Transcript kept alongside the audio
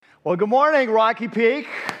Well, good morning, Rocky Peak.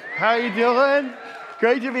 How are you doing?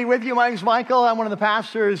 Great to be with you. My name's Michael. I'm one of the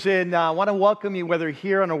pastors, and I want to welcome you, whether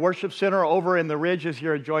here in a worship center or over in the Ridge as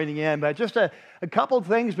you're joining in. But just a couple of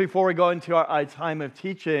things before we go into our time of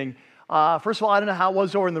teaching. First of all, I don't know how it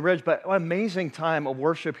was over in the Ridge, but what an amazing time of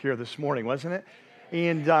worship here this morning, wasn't it?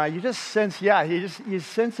 And you just sense, you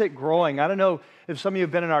sense it growing. I don't know if some of you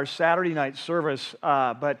have been in our Saturday night service,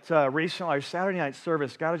 but recently our Saturday night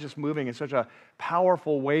service, God is just moving in such a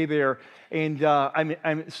powerful way there, and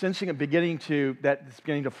I'm sensing it beginning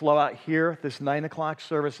to flow out here. This 9 o'clock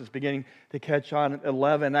service is beginning to catch on at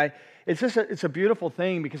 11. It's a beautiful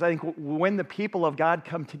thing because I think when the people of God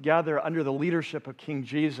come together under the leadership of King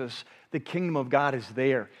Jesus, the kingdom of God is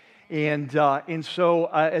there. And so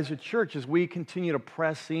as a church, as we continue to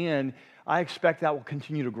press in, I expect that will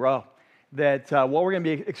continue to grow. That what we're going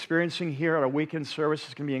to be experiencing here at our weekend service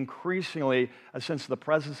is going to be increasingly a sense of the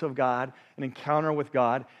presence of God, an encounter with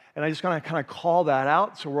God. And I just want to kind of call that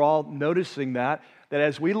out so we're all noticing that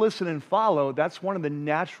as we listen and follow, that's one of the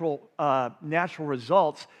natural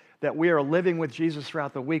results that we are living with Jesus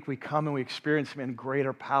throughout the week. We come and we experience Him in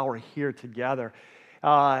greater power here together.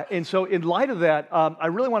 And so in light of that, I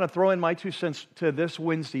really want to throw in my 2 cents to this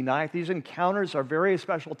Wednesday night. These encounters are very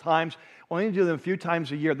special times. We only do them a few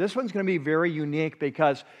times a year. This one's going to be very unique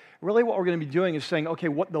because really what we're going to be doing is saying, okay,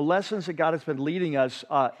 what the lessons that God has been leading us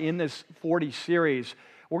in this 40 series,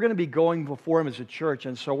 we're going to be going before Him as a church.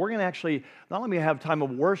 And so we're going to actually not only have time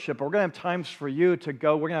of worship, but we're going to have times for you to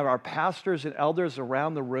go. We're going to have our pastors and elders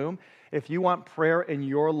around the room. If you want prayer in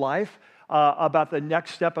your life about the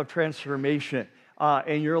next step of transformation,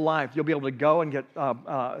 in your life, you'll be able to go and get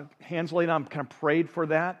hands laid on, kind of prayed for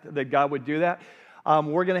that God would do that.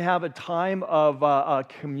 We're going to have a time of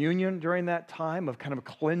communion during that time of kind of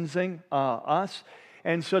cleansing us.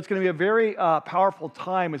 And so it's going to be a very powerful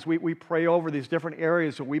time as we pray over these different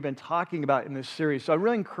areas that we've been talking about in this series. So I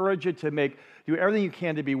really encourage you to do everything you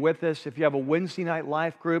can to be with us. If you have a Wednesday night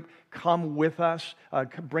life group, come with us.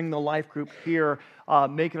 Bring the life group here.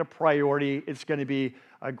 Make it a priority. It's going to be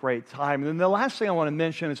a great time. And then the last thing I want to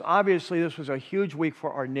mention is obviously this was a huge week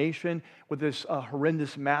for our nation with this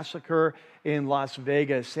horrendous massacre in Las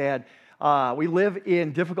Vegas. And we live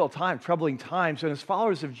in difficult times, troubling times. And as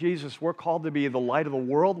followers of Jesus, we're called to be the light of the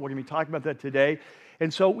world. We're going to be talking about that today.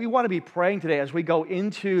 And so we want to be praying today as we go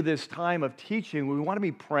into this time of teaching. We want to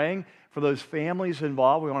be praying for those families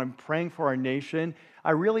involved. We want to be praying for our nation.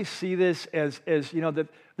 I really see this as that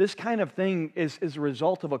this kind of thing is a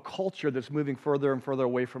result of a culture that's moving further and further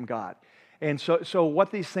away from God. And so what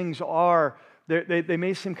these things are, they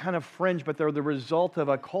may seem kind of fringe, but they're the result of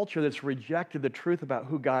a culture that's rejected the truth about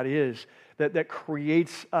who God is, that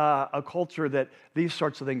creates a culture that these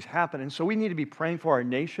sorts of things happen. And so we need to be praying for our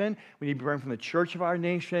nation. We need to be praying for the church of our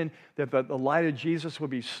nation, that the light of Jesus would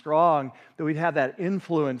be strong, that we'd have that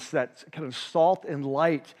influence, that kind of salt and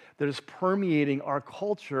light that is permeating our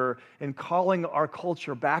culture and calling our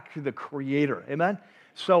culture back to the Creator. Amen?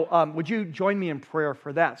 So would you join me in prayer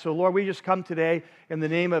for that? So Lord, we just come today in the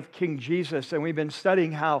name of King Jesus, and we've been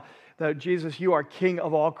studying how that Jesus, you are King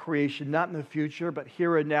of all creation, not in the future, but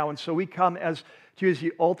here and now. And so we come as to you as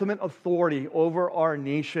the ultimate authority over our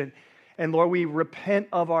nation. And Lord, we repent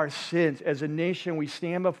of our sins. As a nation, we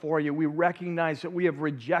stand before you. We recognize that we have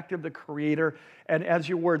rejected the Creator. And as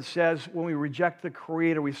your word says, when we reject the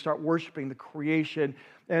Creator, we start worshiping the creation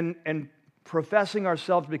and professing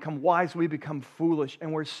ourselves to become wise, we become foolish.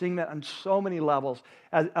 And we're seeing that on so many levels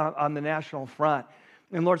on the national front.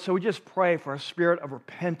 And Lord, so we just pray for a spirit of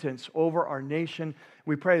repentance over our nation.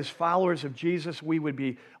 We pray as followers of Jesus, we would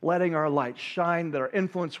be letting our light shine, that our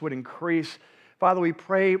influence would increase. Father, we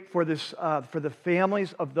pray for this, for the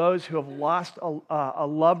families of those who have lost a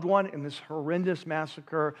loved one in this horrendous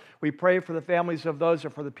massacre. We pray for the families of those, or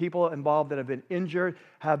for the people involved that have been injured,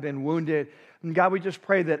 have been wounded. And God, we just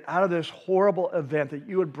pray that out of this horrible event, that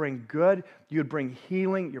you would bring good, you would bring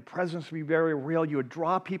healing, your presence would be very real. You would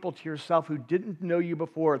draw people to yourself who didn't know you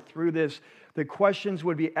before through this. The questions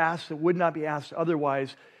would be asked that would not be asked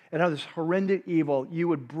otherwise. And out of this horrendous evil, you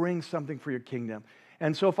would bring something for your kingdom.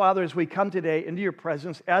 And so, Father, as we come today into your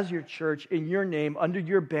presence as your church, in your name, under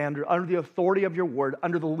your banner, under the authority of your word,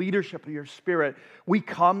 under the leadership of your Spirit, we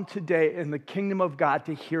come today in the kingdom of God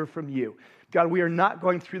to hear from you. God, we are not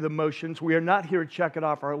going through the motions. We are not here to check it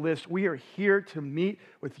off our list. We are here to meet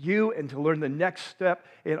with you and to learn the next step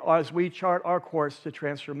as we chart our course to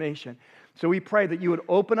transformation. So we pray that you would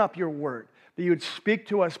open up your word, that you would speak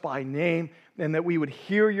to us by name, and that we would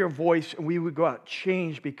hear your voice and we would go out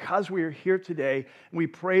changed because we are here today. And we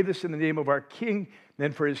pray this in the name of our King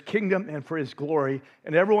and for his kingdom and for his glory.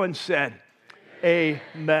 And everyone said,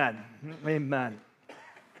 Amen. Amen.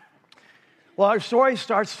 Well, our story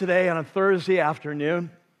starts today on a Thursday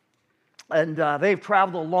afternoon, and they've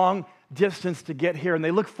traveled a long distance to get here, and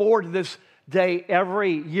they look forward to this day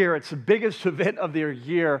every year. It's the biggest event of their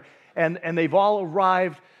year, and they've all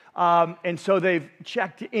arrived, and so they've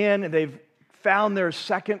checked in, and they've found their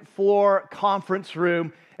second floor conference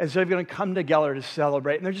room as they're going to come together to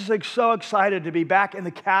celebrate. And they're just like so excited to be back in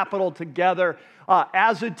the Capitol together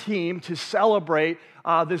as a team to celebrate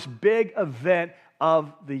this big event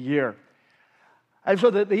of the year. And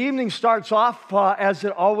so the evening starts off, as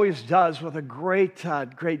it always does, with a great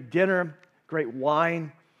dinner, great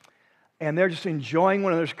wine, and they're just enjoying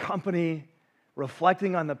one another's company,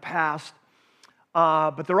 reflecting on the past,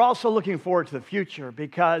 but they're also looking forward to the future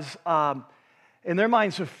because in their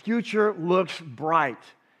minds, the future looks bright,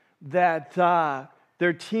 that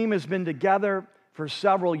their team has been together for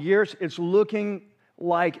several years. It's looking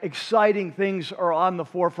like exciting things are on the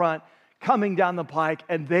forefront, coming down the pike,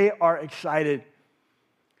 and they are excited.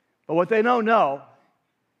 But what they don't know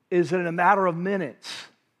is that in a matter of minutes,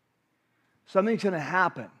 something's going to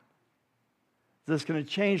happen that's going to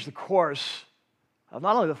change the course of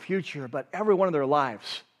not only the future, but every one of their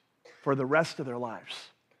lives for the rest of their lives.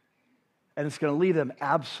 And it's going to leave them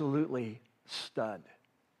absolutely stunned.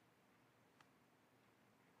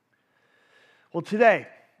 Well, today,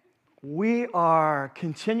 we are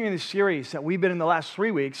continuing the series that we've been in the last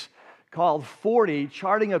 3 weeks called 40,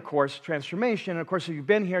 Charting a Course Transformation. And of course, if you've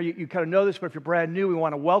been here, you kind of know this, but if you're brand new, we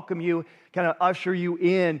want to welcome you, kind of usher you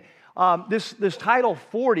in. This title,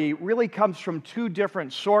 40, really comes from two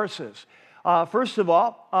different sources. First of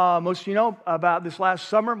all, most of you know about this last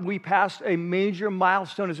summer, we passed a major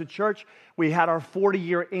milestone as a church. We had our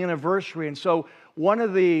 40-year anniversary. And so one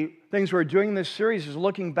of the things we're doing in this series is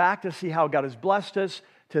looking back to see how God has blessed us,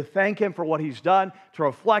 to thank Him for what He's done, to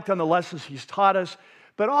reflect on the lessons He's taught us.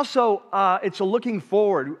 But also, it's a looking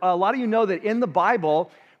forward. A lot of you know that in the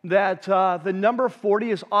Bible, that the number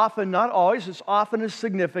 40 is often, not always, it's often a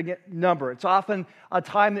significant number. It's often a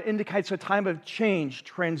time that indicates a time of change,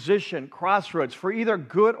 transition, crossroads, for either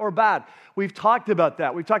good or bad. We've talked about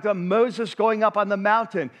that. We've talked about Moses going up on the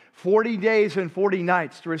mountain 40 days and 40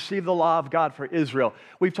 nights to receive the law of God for Israel.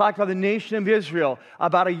 We've talked about the nation of Israel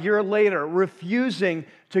about a year later refusing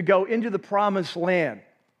to go into the promised land.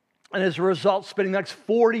 And as a result, spending the next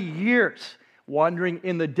 40 years wandering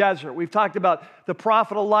in the desert. We've talked about the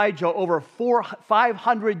prophet Elijah over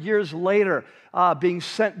 500 years later being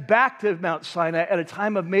sent back to Mount Sinai at a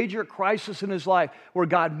time of major crisis in his life where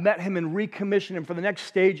God met him and recommissioned him for the next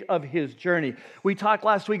stage of his journey. We talked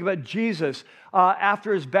last week about Jesus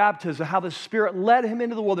after his baptism, how the Spirit led him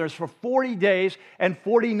into the wilderness for 40 days and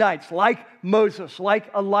 40 nights, like Moses,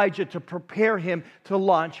 like Elijah, to prepare him to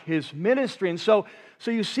launch his ministry. And so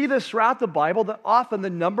you see this throughout the Bible, that often the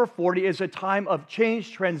number 40 is a time of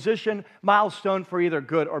change, transition, milestone for either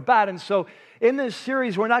good or bad. And so in this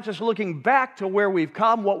series, we're not just looking back to where we've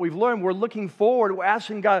come, what we've learned. We're looking forward. We're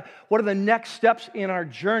asking God, what are the next steps in our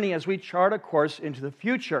journey as we chart a course into the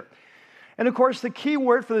future? And of course, the key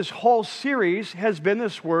word for this whole series has been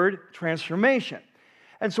this word, transformation.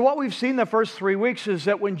 And so what we've seen the first 3 weeks is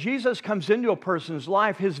that when Jesus comes into a person's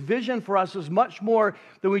life, His vision for us is much more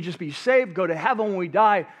than we just be saved, go to heaven when we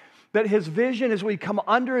die. That His vision is we come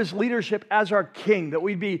under His leadership as our King, that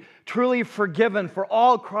we'd be truly forgiven for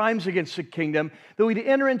all crimes against the kingdom, that we'd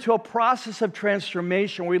enter into a process of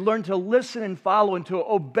transformation where we learn to listen and follow and to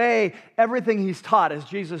obey everything He's taught, as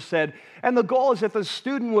Jesus said. And the goal is that the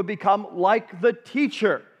student would become like the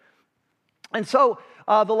teacher. And so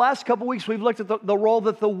the last couple weeks, we've looked at the role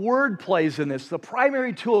that the Word plays in this, the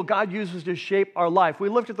primary tool God uses to shape our life. We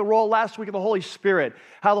looked at the role last week of the Holy Spirit,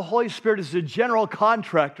 how the Holy Spirit is the general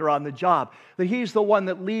contractor on the job, that He's the one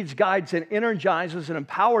that leads, guides, and energizes and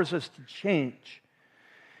empowers us to change.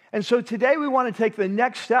 And so today we want to take the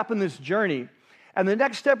next step in this journey, and the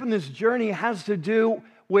next step in this journey has to do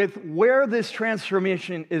with where this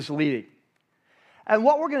transformation is leading. And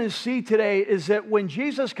what we're going to see today is that when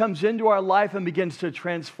Jesus comes into our life and begins to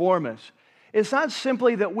transform us, it's not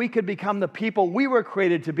simply that we could become the people we were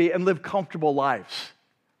created to be and live comfortable lives,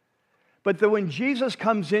 but that when Jesus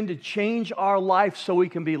comes in to change our life so we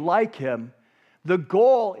can be like Him, the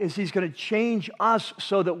goal is He's going to change us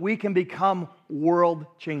so that we can become world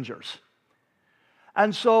changers.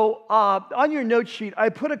 And so on your note sheet, I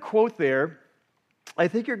put a quote there. I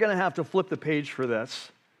think you're going to have to flip the page for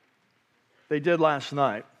this. They did last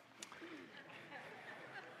night.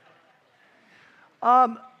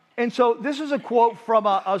 And so this is a quote from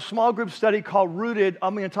a small group study called Rooted.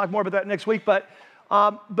 I'm going to talk more about that next week. But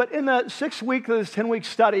in the 6 week of this 10-week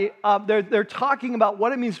study, they're talking about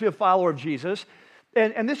what it means to be a follower of Jesus.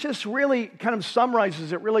 And this just really kind of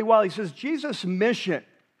summarizes it really well. He says, Jesus' mission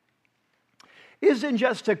isn't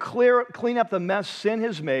just to clean up the mess sin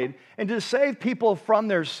has made and to save people from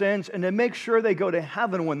their sins and to make sure they go to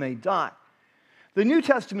heaven when they die. The New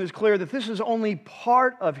Testament is clear that this is only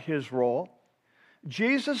part of his role.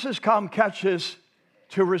 Jesus has come, catch this,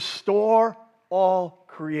 to restore all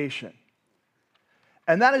creation.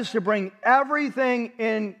 And that is to bring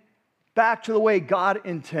everything back to the way God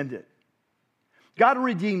intended. God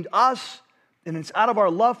redeemed us, and it's out of our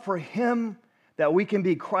love for him that we can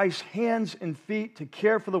be Christ's hands and feet to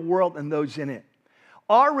care for the world and those in it.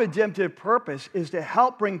 Our redemptive purpose is to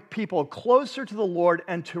help bring people closer to the Lord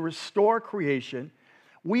and to restore creation.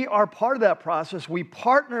 We are part of that process. We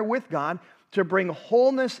partner with God to bring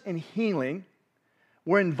wholeness and healing.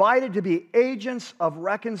 We're invited to be agents of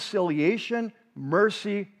reconciliation,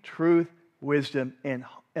 mercy, truth, wisdom, and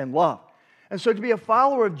love. And so to be a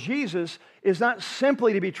follower of Jesus is not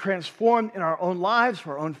simply to be transformed in our own lives,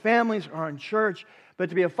 for our own families, or our own church, but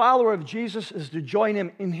to be a follower of Jesus is to join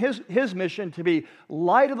him in his mission to be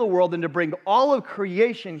light of the world and to bring all of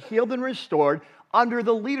creation healed and restored under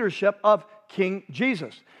the leadership of King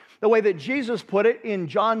Jesus. The way that Jesus put it in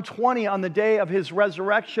John 20 on the day of his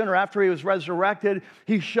resurrection, or after he was resurrected,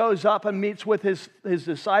 he shows up and meets with his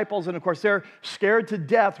disciples. And of course, they're scared to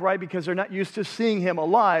death, right? Because they're not used to seeing him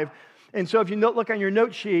alive. And so if you look on your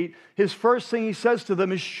note sheet, his first thing he says to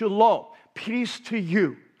them is shalom, peace to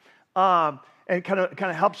you. And kind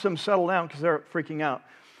of helps them settle down because they're freaking out.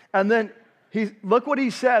 And then look what he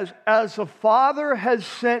says, as the Father has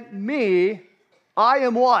sent me, I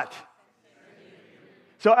am what?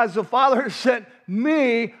 So as the Father has sent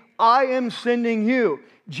me, I am sending you.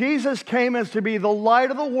 Jesus came as to be the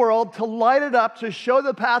light of the world, to light it up, to show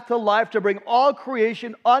the path to life, to bring all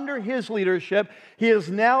creation under his leadership. He has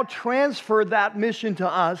now transferred that mission to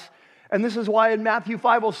us. And this is why in Matthew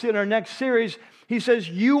 5, we'll see in our next series, he says,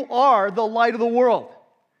 you are the light of the world.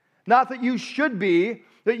 Not that you should be,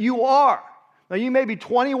 that you are. Now you may be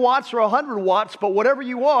 20 watts or 100 watts, but whatever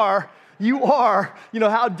you are,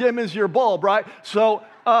 how dim is your bulb, right?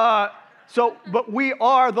 But we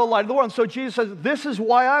are the light of the world. And so Jesus says, this is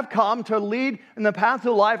why I've come to lead in the path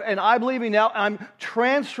to life, and I believe now I'm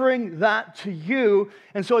transferring that to you.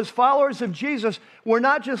 And so as followers of Jesus, we're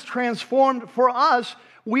not just transformed for us,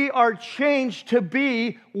 we are changed to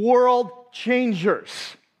be world changers.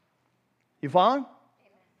 You following?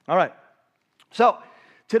 All right. So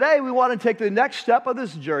today we want to take the next step of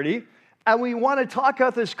this journey, and we want to talk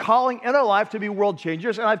about this calling in our life to be world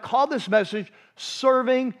changers. And I've called this message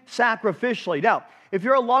Serving Sacrificially. Now, if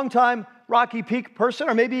you're a long-time Rocky Peak person,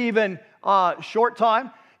 or maybe even short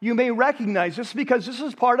time, you may recognize this because this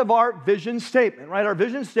is part of our vision statement, right? Our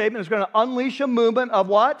vision statement is going to unleash a movement of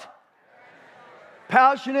what?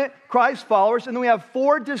 Passionate Christ followers. And then we have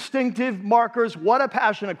 4 distinctive markers what a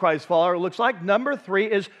passionate Christ follower looks like. Number 3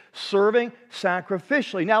 is serving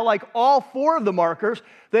sacrificially. Now, like all 4 of the markers,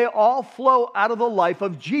 they all flow out of the life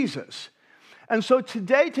of Jesus. And so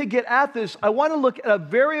today, to get at this, I want to look at a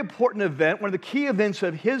very important event, one of the key events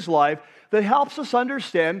of his life that helps us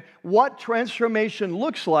understand what transformation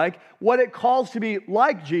looks like, what it calls to be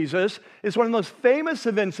like Jesus. It's one of the most famous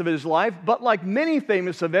events of his life, but like many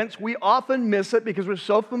famous events, we often miss it because we're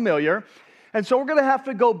so familiar. And so we're going to have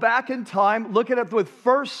to go back in time, look at it with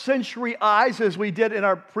first century eyes, as we did in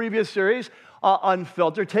our previous series,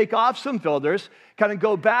 Unfiltered, take off some filters, kind of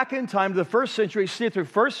go back in time to the first century, see it through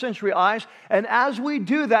first century eyes. And as we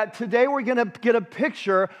do that, today we're going to get a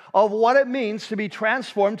picture of what it means to be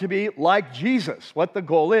transformed, to be like Jesus, what the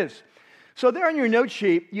goal is. So there on your note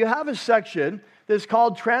sheet, you have a section that's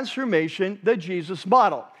called Transformation, the Jesus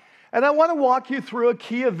Model. And I want to walk you through a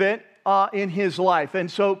key event in his life.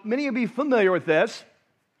 And so many of you are familiar with this.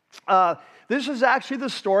 This is actually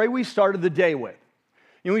the story we started the day with.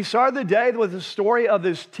 We started the day with the story of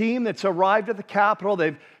this team that's arrived at the Capitol.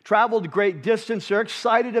 They've traveled a great distance. They're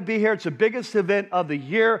excited to be here. It's the biggest event of the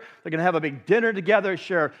year. They're going to have a big dinner together,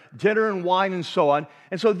 share dinner and wine and so on.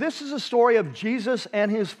 And so this is a story of Jesus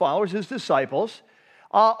and his followers, his disciples,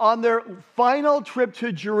 on their final trip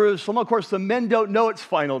to Jerusalem. Of course, the men don't know it's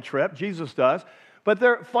final trip. Jesus does. But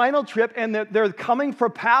their final trip, and they're coming for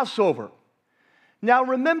Passover. Now,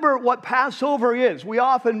 remember what Passover is. We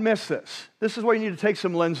often miss this. This is where you need to take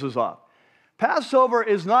some lenses off. Passover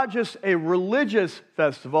is not just a religious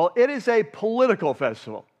festival, it is a political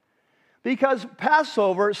festival. Because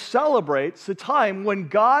Passover celebrates the time when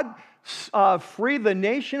God freed the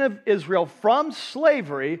nation of Israel from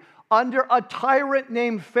slavery under a tyrant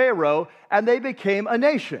named Pharaoh, and they became a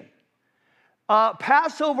nation.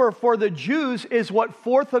 Passover for the Jews is what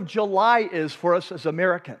 4th of July is for us as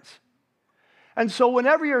Americans. And so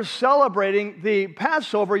whenever you're celebrating the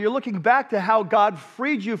Passover, you're looking back to how God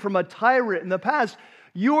freed you from a tyrant in the past.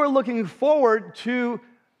 You are looking forward to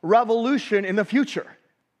revolution in the future.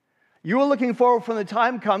 You are looking forward when the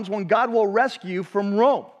time comes when God will rescue you from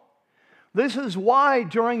Rome. This is why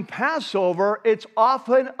during Passover, it's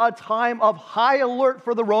often a time of high alert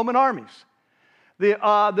for the Roman armies.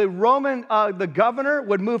 The governor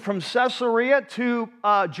would move from Caesarea to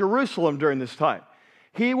Jerusalem during this time.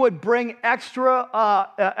 He would bring extra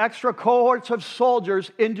cohorts of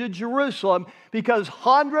soldiers into Jerusalem because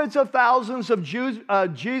hundreds of thousands of Jewish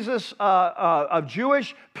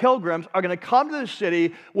pilgrims are going to come to the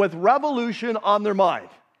city with revolution on their mind.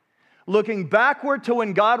 Looking backward to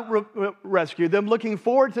when God rescued them, looking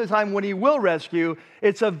forward to the time when He will rescue,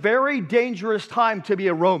 it's a very dangerous time to be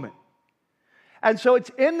a Roman. And so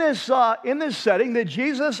it's in this setting that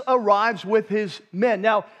Jesus arrives with His men.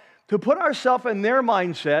 Now, to put ourselves in their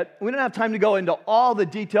mindset, we don't have time to go into all the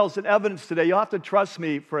details and evidence today. You'll have to trust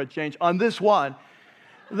me for a change on this one.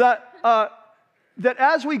 That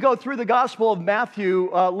as we go through the Gospel of Matthew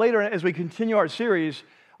later, as we continue our series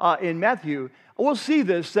in Matthew, we'll see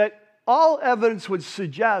this, that all evidence would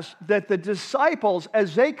suggest that the disciples,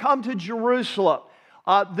 as they come to Jerusalem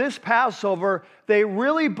this Passover, they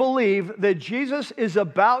really believe that Jesus is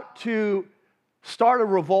about to start a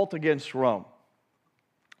revolt against Rome.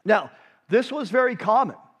 Now, this was very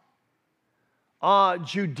common.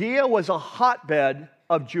 Judea was a hotbed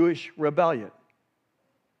of Jewish rebellion.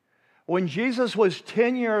 When Jesus was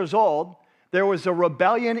 10 years old, there was a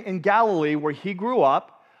rebellion in Galilee where he grew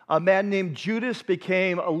up. A man named Judas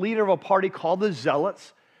became a leader of a party called the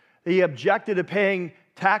Zealots. He objected to paying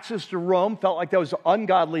taxes to Rome, felt like that was an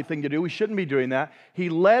ungodly thing to do. We shouldn't be doing that. He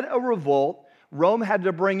led a revolt. Rome had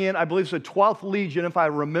to bring in, I believe it's the 12th Legion, if I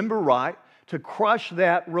remember right, to crush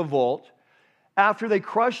that revolt. After they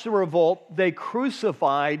crushed the revolt, they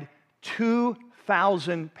crucified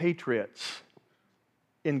 2,000 patriots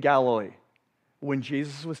in Galilee when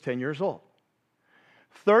Jesus was 10 years old.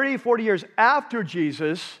 30, 40 years after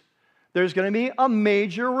Jesus, there's going to be a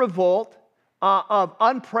major revolt of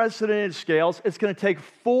unprecedented scales. It's going to take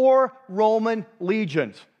 4 Roman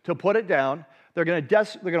legions to put it down. They're going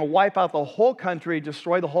to wipe out the whole country,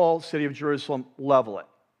 destroy the whole city of Jerusalem, level it.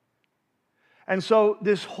 And so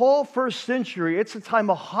this whole first century, it's a time,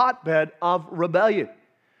 a hotbed of rebellion.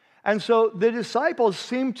 And so the disciples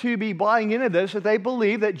seem to be buying into this, that they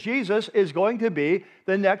believe that Jesus is going to be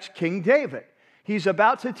the next King David. He's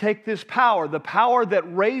about to take this power, the power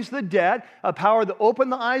that raised the dead, a power that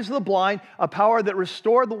opened the eyes of the blind, a power that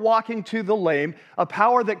restored the walking to the lame, a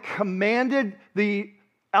power that commanded the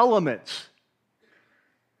elements,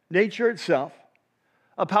 nature itself,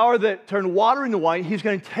 a power that turned water into wine. He's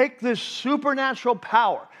going to take this supernatural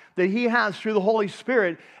power that he has through the Holy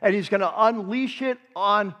Spirit, and he's going to unleash it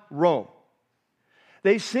on Rome.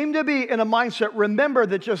 They seem to be in a mindset, remember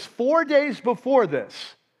that just 4 days before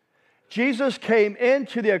this, Jesus came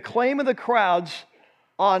into the acclaim of the crowds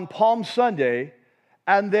on Palm Sunday,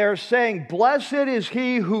 and they're saying, "Blessed is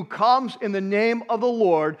he who comes in the name of the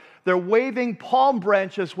Lord." They're waving palm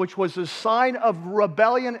branches, which was a sign of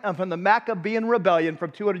rebellion and from the Maccabean rebellion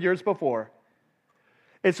from 200 years before.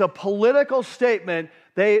 It's a political statement.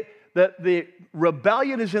 The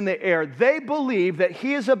rebellion is in the air. They believe that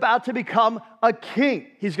he is about to become a king.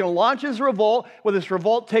 He's going to launch his revolt. Whether this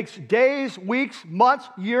revolt takes days, weeks, months,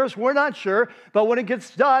 years, we're not sure. But when it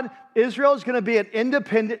gets done, Israel is going to be an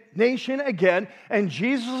independent nation again, and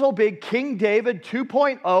Jesus will be King David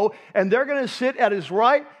 2.0, and they're going to sit at his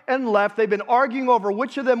right and left. They've been arguing over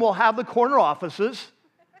which of them will have the corner offices.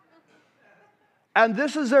 And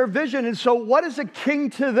this is their vision. And so what is a king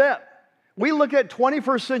to them? We look at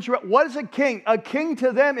 21st century, what is a king? A king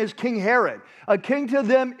to them is King Herod. A king to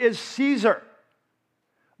them is Caesar.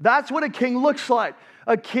 That's what a king looks like.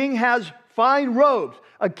 A king has fine robes.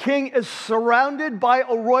 A king is surrounded by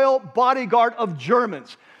a royal bodyguard of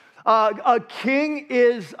Germans. A king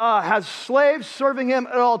has slaves serving him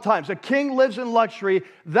at all times. A king lives in luxury.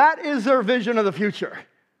 That is their vision of the future.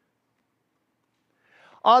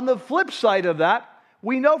 On the flip side of that,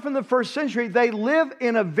 we know from the first century they live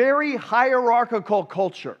in a very hierarchical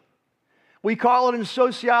culture. We call it in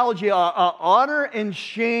sociology a honor and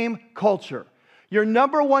shame culture. Your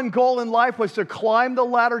number one goal in life was to climb the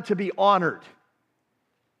ladder to be honored.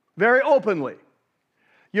 Very openly.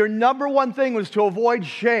 Your number one thing was to avoid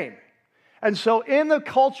shame. And so in the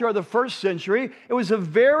culture of the first century, it was a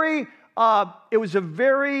very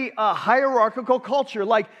hierarchical culture.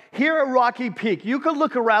 Like here at Rocky Peak, you could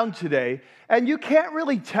look around today and you can't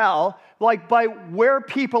really tell, like by where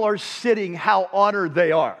people are sitting, how honored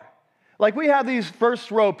they are. Like we have these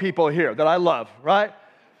first row people here that I love, right?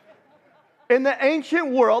 In the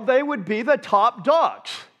ancient world, they would be the top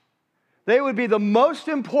dogs. They would be the most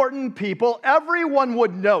important people. Everyone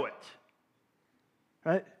would know it,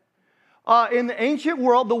 right? In the ancient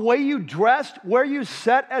world, the way you dressed, where you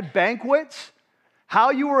sat at banquets,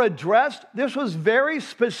 how you were addressed, this was very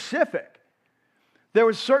specific. There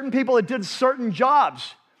were certain people that did certain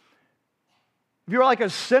jobs. If you were like a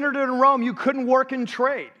senator in Rome, you couldn't work in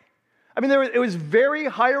trade. I mean, it was very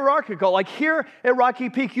hierarchical. Like here at Rocky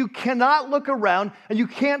Peak, you cannot look around and you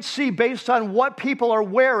can't see based on what people are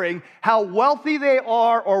wearing, how wealthy they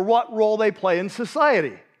are or what role they play in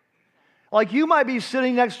society. Like you might be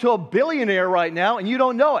sitting next to a billionaire right now and you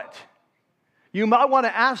don't know it. You might want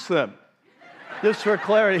to ask them, just for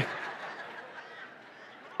clarity.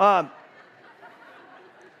 The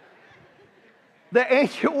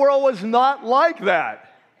ancient world was not like that.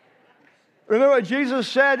 Remember what Jesus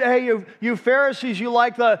said, hey, you Pharisees, you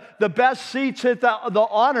like the best seats at the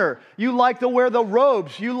honor. You like to wear the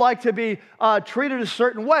robes. You like to be treated a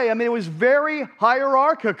certain way. I mean, it was very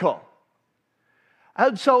hierarchical.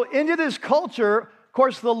 And so into this culture, of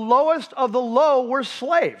course, the lowest of the low were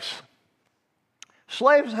slaves.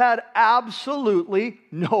 Slaves had absolutely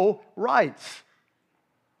no rights.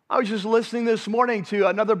 I was just listening this morning to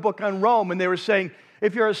another book on Rome, and they were saying,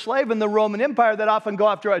 if you're a slave in the Roman Empire, they'd often go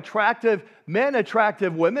after attractive men,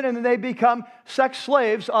 attractive women, and then they become sex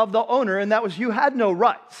slaves of the owner, and that was, you had no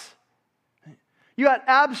rights. You had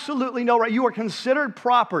absolutely no right. You were considered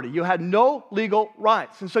property. You had no legal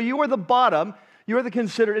rights. And so you were the bottom, you were the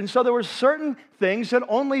considered, and so there were certain things that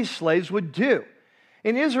only slaves would do.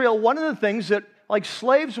 In Israel, one of the things that like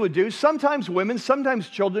slaves would do, sometimes women, sometimes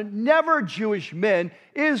children, never Jewish men,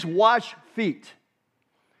 is wash feet.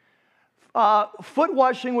 Foot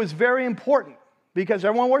washing was very important because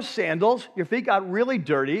everyone wore sandals. Your feet got really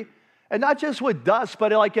dirty. And not just with dust,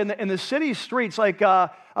 but like in the city streets, like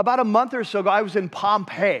about a month or so ago, I was in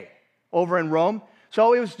Pompeii over in Rome.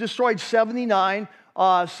 So it was destroyed 79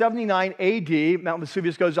 AD. Mount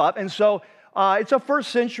Vesuvius goes up. And so it's a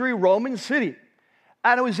first century Roman city.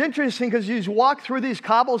 And it was interesting because you walk through these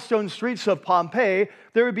cobblestone streets of Pompeii,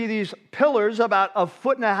 there would be these pillars about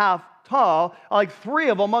 1.5 feet tall, like 3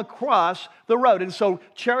 of them across the road. And so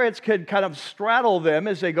chariots could kind of straddle them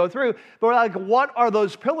as they go through. But we're like, what are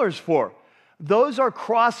those pillars for? Those are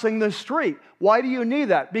crossing the street. Why do you need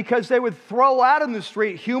that? Because they would throw out in the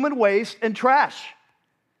street human waste and trash.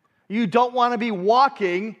 You don't want to be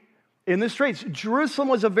walking in the streets. Jerusalem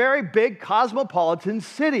was a very big cosmopolitan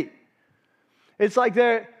city. It's like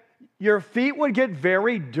your feet would get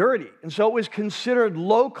very dirty. And so it was considered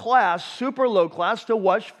low class, super low class to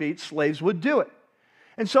wash feet. Slaves would do it.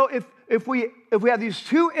 And so if we have these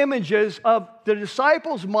two images of the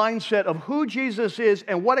disciples' mindset of who Jesus is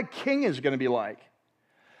and what a king is going to be like,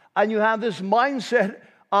 and you have this mindset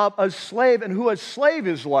of a slave and who a slave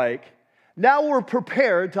is like, now we're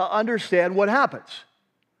prepared to understand what happens.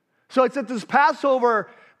 So it's at this Passover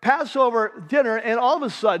dinner, and all of a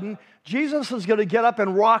sudden, Jesus is going to get up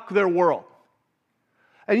and rock their world.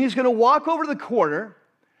 And he's going to walk over to the corner,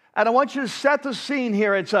 and I want you to set the scene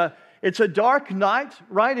here. It's a dark night,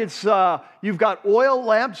 right? You've got oil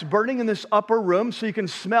lamps burning in this upper room, so you can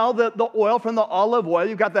smell the oil from the olive oil.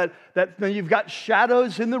 You've got you've got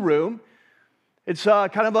shadows in the room. It's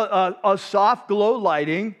kind of a soft glow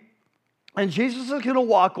lighting. And Jesus is going to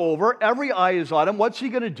walk over. Every eye is on him. What's he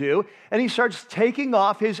going to do? And he starts taking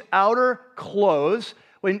off his outer clothes.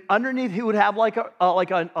 When underneath he would have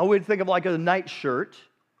I would think of like a night shirt.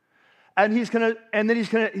 And he's gonna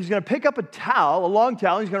pick up a towel, a long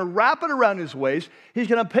towel. He's gonna wrap it around his waist. He's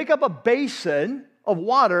gonna pick up a basin of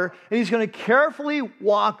water, and he's gonna carefully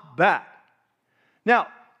walk back. Now,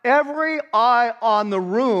 every eye on the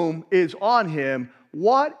room is on him.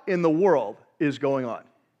 What in the world is going on?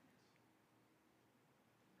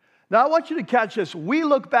 Now, I want you to catch this. We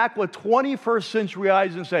look back with 21st century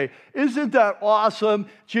eyes and say, isn't that awesome?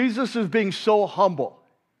 Jesus is being so humble.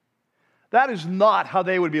 That is not how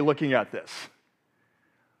they would be looking at this.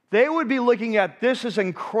 They would be looking at this as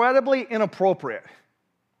incredibly inappropriate.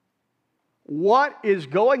 What is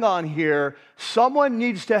going on here? Someone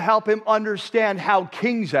needs to help him understand how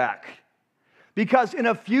kings act. Because in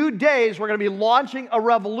a few days, we're going to be launching a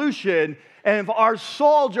revolution, and if our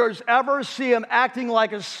soldiers ever see him acting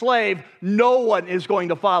like a slave, no one is going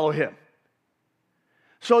to follow him.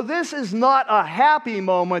 So this is not a happy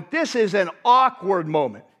moment. This is an awkward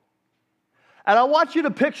moment. And I want you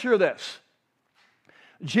to picture this.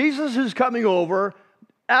 Jesus is coming over.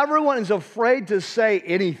 Everyone is afraid to say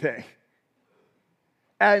anything.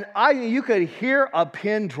 And you could hear a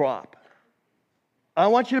pin drop. I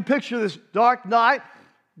want you to picture this dark night,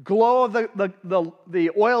 glow of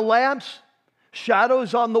the oil lamps,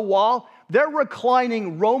 shadows on the wall. They're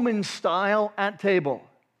reclining Roman style at table.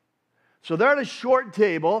 So they're at a short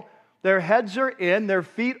table. Their heads are in, their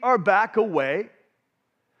feet are back away.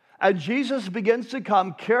 And Jesus begins to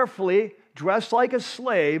come carefully, dressed like a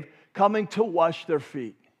slave, coming to wash their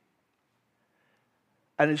feet.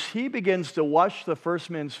 And as he begins to wash the first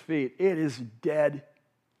man's feet, it is dead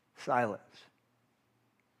silence.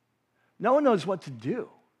 No one knows what to do.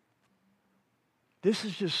 This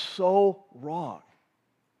is just so wrong.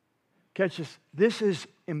 Catch this. This is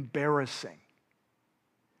embarrassing.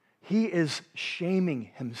 He is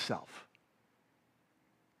shaming himself.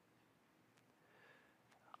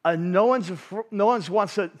 No one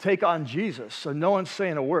wants to take on Jesus, so no one's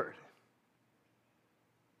saying a word.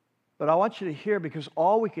 But I want you to hear, because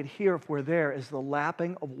all we could hear if we're there is the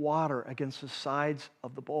lapping of water against the sides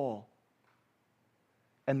of the bowl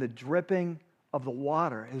and the dripping of the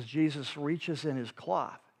water as Jesus reaches in his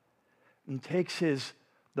cloth and takes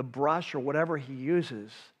the brush or whatever he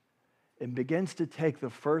uses and begins to take the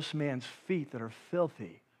first man's feet that are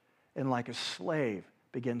filthy and like a slave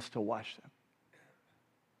begins to wash them.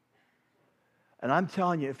 And I'm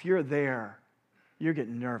telling you, if you're there, you're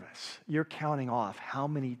getting nervous. You're counting off how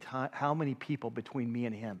many people between me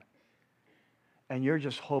and him. And you're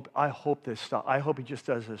just I hope this stuff. I hope he just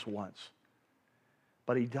does this once.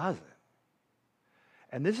 But he doesn't.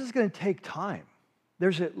 And this is going to take time.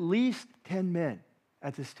 There's at least 10 men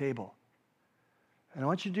at this table. And I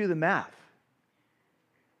want you to do the math.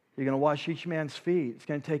 You're going to wash each man's feet. It's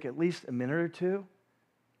going to take at least a minute or two,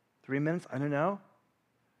 3 minutes, I don't know.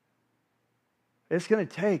 It's going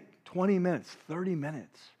to take 20 minutes, 30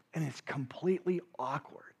 minutes, and it's completely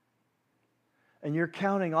awkward. And you're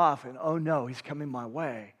counting off, and oh no, he's coming my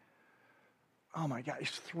way. Oh my God, he's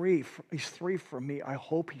three for me. I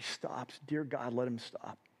hope he stops. Dear God, let him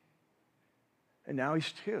stop. And now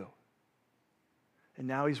he's 2. And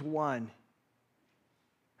now he's 1.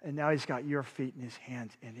 And now he's got your feet in his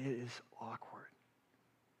hands, and it is awkward.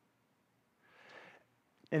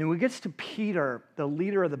 And when it gets to Peter, the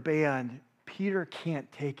leader of the band, Peter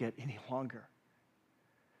can't take it any longer.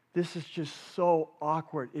 This is just so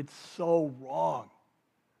awkward. It's so wrong.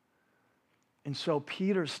 And so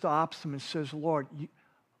Peter stops him and says, Lord,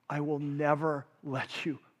 I will never let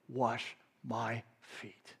you wash my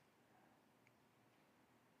feet.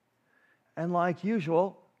 And like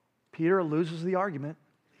usual, Peter loses the argument.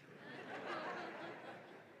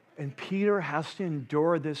 And Peter has to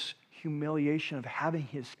endure this humiliation of having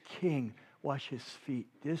his king wash his feet.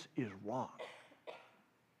 This is wrong.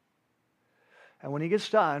 And when he gets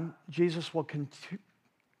done, Jesus will kind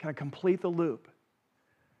of complete the loop.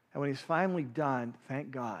 And when he's finally done,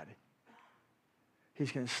 thank God,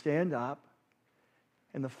 he's going to stand up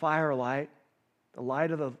in the firelight, the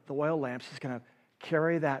light of the oil lamps. He's going to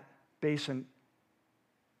carry that basin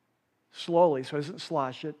slowly so he doesn't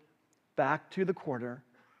slosh it back to the corner.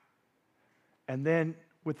 And then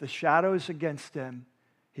with the shadows against him,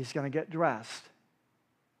 he's going to get dressed,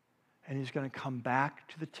 and he's going to come back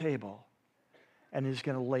to the table, and he's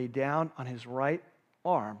going to lay down on his right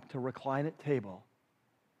arm to recline at table,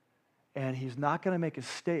 and he's not going to make a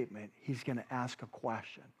statement. He's going to ask a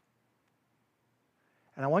question.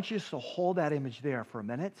 And I want you just to hold that image there for a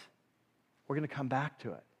minute. We're going to come back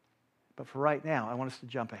to it. But for right now, I want us to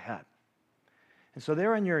jump ahead. And so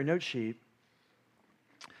there on your note sheet,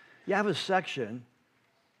 you have a section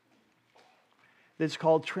that's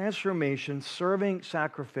called Transformation, Serving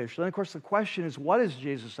Sacrificially. And of course, the question is, what is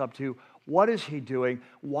Jesus up to? What is he doing?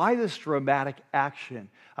 Why this dramatic action?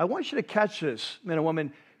 I want you to catch this, men and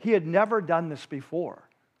women. He had never done this before.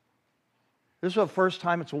 This is the first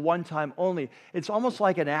time. It's a one-time only. It's almost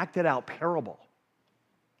like an acted-out parable.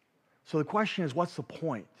 So the question is, what's the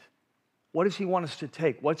point? What does he want us to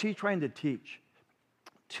take? What's he trying to teach?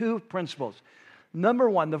 2 principles. Number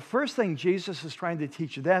 1, the first thing Jesus is trying to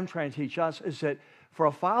teach them, trying to teach us, is that for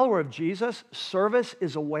a follower of Jesus, service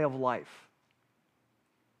is a way of life.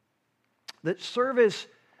 That service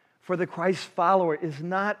for the Christ follower is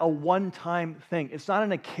not a one-time thing. It's not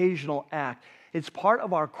an occasional act. It's part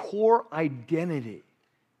of our core identity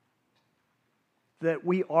that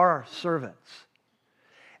we are servants.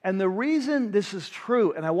 And the reason this is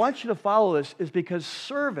true, and I want you to follow this, is because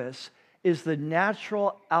service is the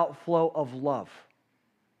natural outflow of love.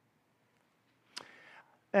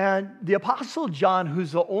 And the Apostle John,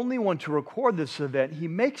 who's the only one to record this event, he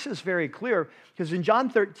makes this very clear, because in John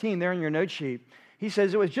 13, there in your note sheet, he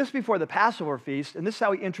says it was just before the Passover feast, and this is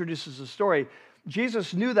how he introduces the story.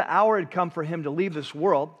 Jesus knew the hour had come for him to leave this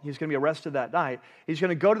world. He's going to be arrested that night. He's going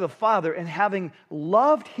to go to the Father, and having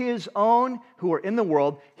loved his own who are in the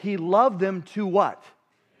world, he loved them to what?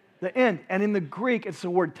 The end. And in the Greek, it's the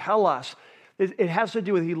word telos. It has to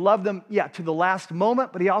do with he loved them, to the last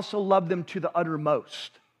moment, but he also loved them to the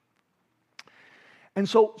uttermost. And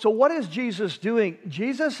so what is Jesus doing?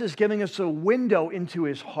 Jesus is giving us a window into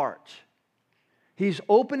his heart. He's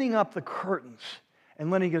opening up the curtains and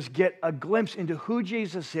letting us get a glimpse into who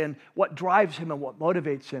Jesus is, what drives him and what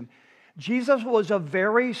motivates him. Jesus was a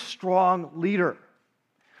very strong leader.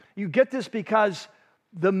 You get this because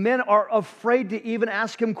the men are afraid to even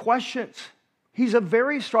ask him questions. He's a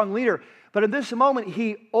very strong leader. But in this moment,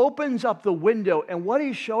 he opens up the window, and what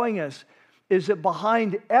he's showing us is that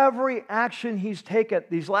behind every action he's taken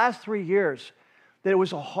these last 3 years, that it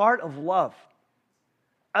was a heart of love.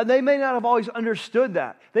 And they may not have always understood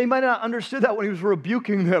that. They might not have understood that when he was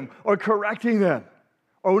rebuking them or correcting them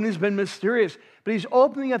or when he's been mysterious. But he's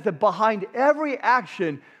opening up that behind every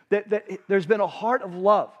action that there's been a heart of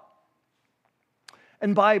love.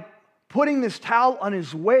 And by putting this towel on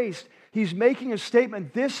his waist, he's making a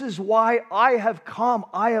statement, this is why I have come.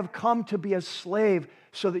 I have come to be a slave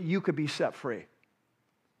so that you could be set free.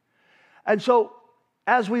 And so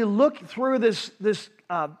as we look through this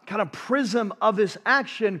kind of prism of this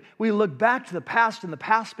action, we look back to the past, and the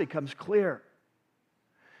past becomes clear.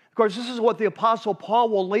 Of course, this is what the Apostle Paul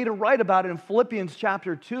will later write about in Philippians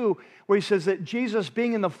chapter 2, where he says that Jesus,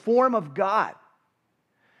 being in the form of God,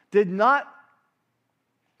 did not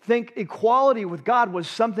think equality with God was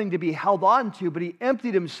something to be held on to, but he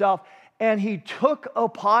emptied himself, and he took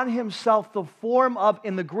upon himself the form of,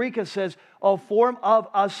 in the Greek it says, a form of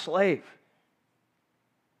a slave.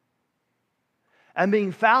 And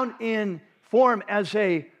being found in form as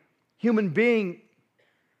a human being,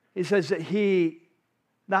 he says that he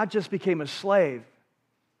not just became a slave,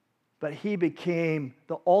 but he became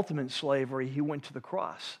the ultimate slave where he went to the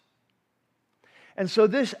cross. And so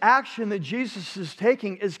this action that Jesus is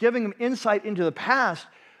taking is giving him insight into the past,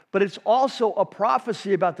 but it's also a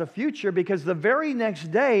prophecy about the future, because the very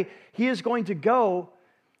next day he is going to go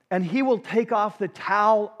and he will take off the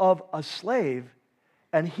towel of a slave,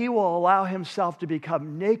 and he will allow himself to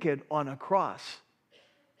become naked on a cross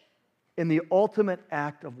in the ultimate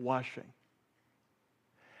act of washing.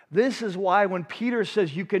 This is why when Peter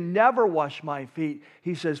says, you can never wash my feet,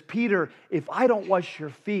 he says, Peter, if I don't wash your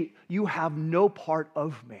feet, you have no part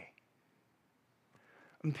of me.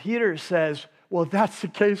 And Peter says, well, if that's the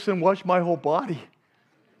case, then wash my whole body.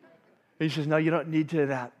 He says, no, you don't need to do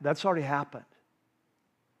that. That's already happened.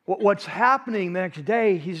 What's happening the next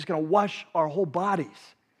day, he's going to wash our whole bodies.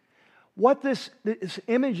 What this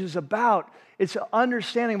image is about, it's an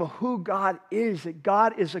understanding of who God is, that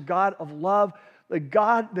God is a God of love. The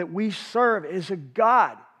God that we serve is a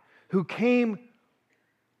God who came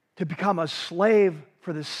to become a slave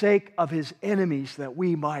for the sake of his enemies, that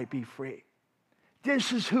we might be free.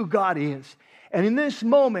 This is who God is. And in this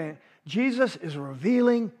moment, Jesus is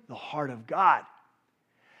revealing the heart of God.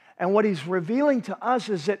 And what he's revealing to us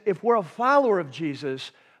is that if we're a follower of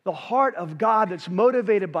Jesus, the heart of God that's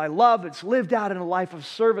motivated by love, that's lived out in a life of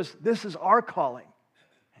service, this is our calling.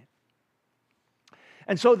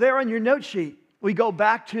 And so there on your note sheet, we go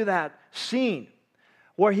back to that scene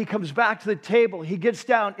where he comes back to the table. He gets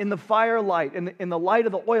down in the firelight, in the light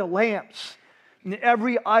of the oil lamps, and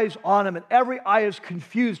every eye's on him, and every eye is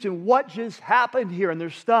confused. And what just happened here? And they're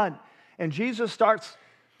stunned. And Jesus starts,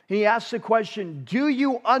 he asks the question, do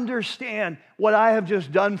you understand what I have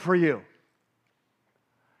just done for you?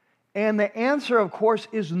 And the answer, of course,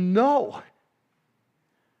 is no.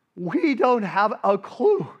 We don't have a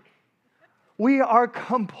clue. We are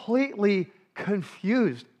completely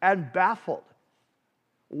confused and baffled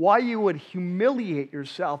why you would humiliate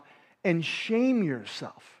yourself and shame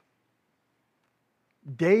yourself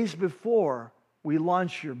days before we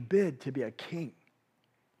launch your bid to be a king.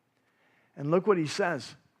 And look what he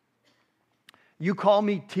says. You call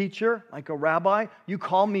me teacher, like a rabbi. You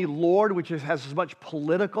call me Lord, which has as much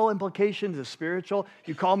political implications as spiritual.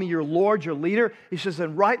 You call me your Lord, your leader. He says,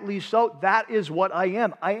 and rightly so, that is what I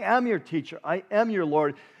am. I am your teacher. I am your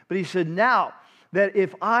Lord. But he said, now that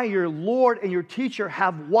if I, your Lord and your teacher,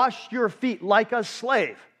 have washed your feet like a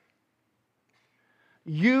slave,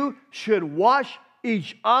 you should wash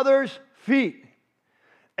each other's feet.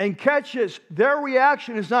 And catch this, their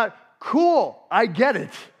reaction is not, cool, I get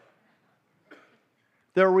it.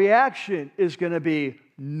 Their reaction is going to be,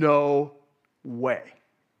 no way.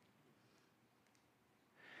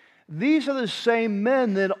 These are the same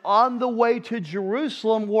men that on the way to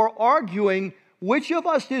Jerusalem were arguing, which of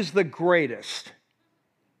us is the greatest?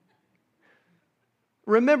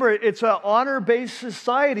 remember, it's an honor-based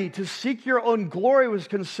society. To seek your own glory was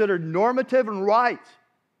considered normative and right.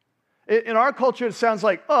 In our culture, it sounds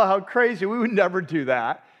like, oh, how crazy. We would never do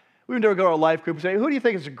that. We would never go to a life group and say, who do you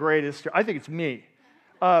think is the greatest? I think it's me.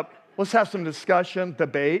 Let's have some discussion,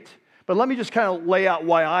 debate. But let me just kind of lay out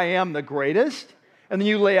why I am the greatest. And then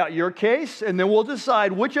you lay out your case, and then we'll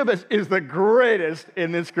decide which of us is the greatest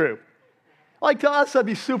in this group. Like to us, that'd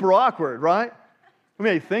be super awkward, right? We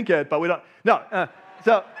may think it, but we don't. No.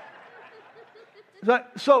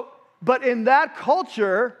 But in that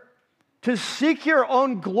culture, to seek your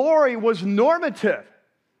own glory was normative.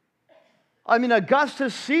 I mean,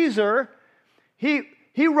 Augustus Caesar, he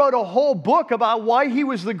wrote a whole book about why he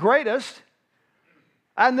was the greatest,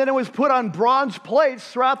 and then it was put on bronze plates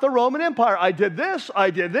throughout the Roman Empire. I did this,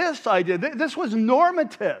 I did this, I did this. This was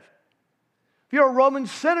normative. If you're a Roman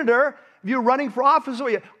senator, if you're running for office,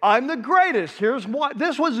 I'm the greatest. Here's why.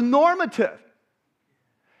 This was normative.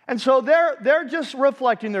 And so they're just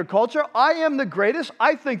reflecting their culture. I am the greatest.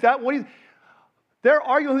 I think that. They're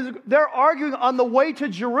arguing on the way to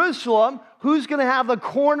Jerusalem who's going to have the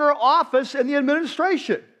corner office in the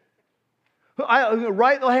administration.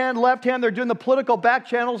 Right hand, left hand, they're doing the political back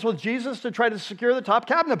channels with Jesus to try to secure the top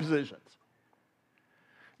cabinet positions.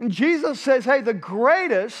 And Jesus says, hey, the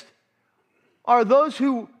greatest are those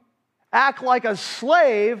who act like a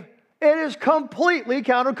slave. It is completely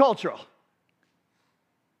countercultural.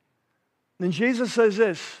 Then Jesus says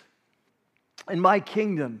this, in my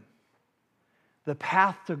kingdom, the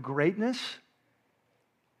path to greatness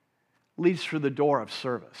leads through the door of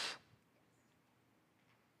service.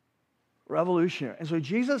 Revolutionary. And so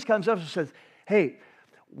Jesus comes up and says, hey,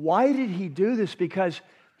 why did he do this? Because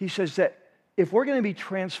he says that if we're going to be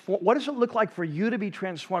transformed, what does it look like for you to be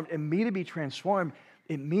transformed and me to be transformed?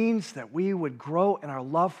 It means that we would grow in our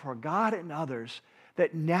love for God and others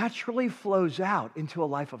that naturally flows out into a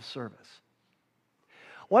life of service.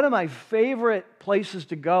 One of my favorite places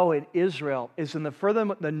to go in Israel is in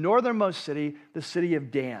the northernmost city, the city of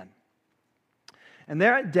Dan. And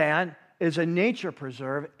there at Dan is a nature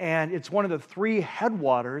preserve, and it's one of the three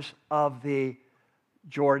headwaters of the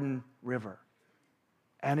Jordan River.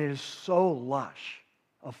 And it is so lush,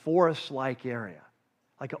 a forest-like area,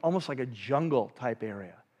 almost like a jungle-type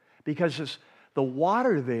area, because the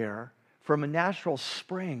water there from a natural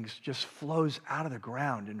springs just flows out of the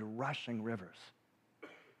ground into rushing rivers.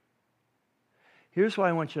 Here's what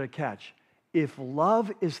I want you to catch. If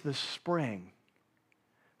love is the spring,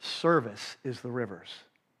 service is the rivers.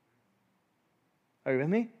 Are you with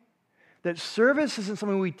me? That service isn't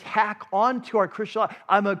something we tack onto our Christian life.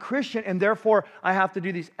 I'm a Christian, and therefore I have to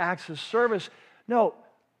do these acts of service. No,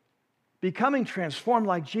 becoming transformed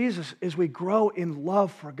like Jesus is we grow in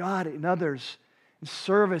love for God and others. And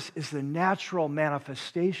service is the natural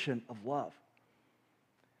manifestation of love.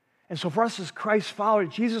 And so for us as Christ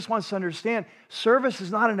followers, Jesus wants to understand service is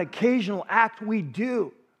not an occasional act we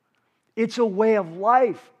do. It's a way of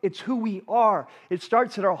life. It's who we are. It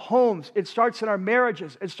starts in our homes. It starts in our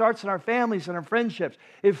marriages. It starts in our families and our friendships.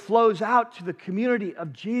 It flows out to the community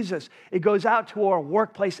of Jesus. It goes out to our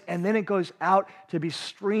workplace, and then it goes out to be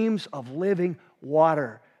streams of living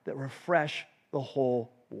water that refresh the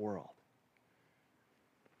whole world.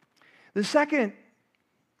 The second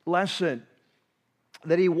lesson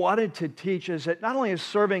that he wanted to teach is that not only is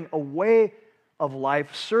serving a way of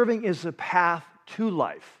life, serving is the path to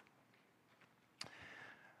life.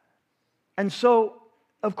 And so,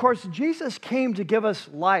 of course, Jesus came to give us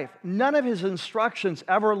life. None of his instructions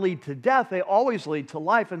ever lead to death. They always lead to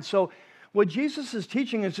life. And so what Jesus is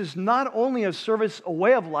teaching is just not only a service, a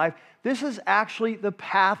way of life, this is actually the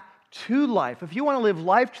path to life. If you want to live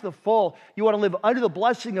life to the full, you want to live under the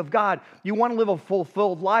blessing of God, you want to live a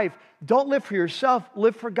fulfilled life, don't live for yourself,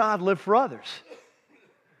 live for God, live for others.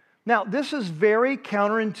 Now, this is very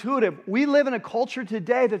counterintuitive. We live in a culture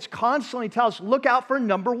today that's constantly telling us, look out for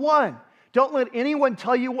number one. Don't let anyone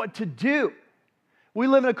tell you what to do. We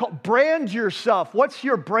live in a culture, brand yourself. What's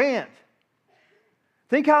your brand?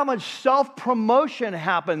 Think how much self-promotion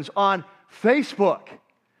happens on Facebook.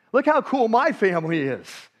 Look how cool my family is.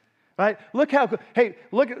 Right? Look how, hey,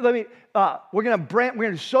 look, we're going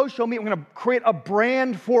to social media, we're going to create a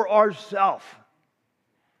brand for ourselves.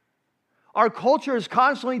 Our culture is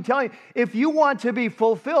constantly telling you, if you want to be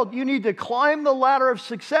fulfilled, you need to climb the ladder of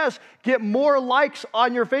success, get more likes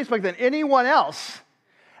on your Facebook than anyone else.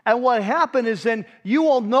 And what happened is then you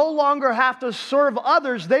will no longer have to serve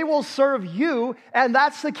others, they will serve you, and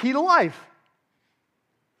that's the key to life.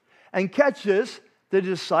 And catch this, the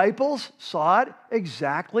disciples saw it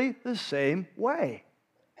exactly the same way.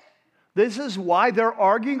 This is why they're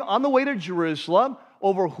arguing on the way to Jerusalem.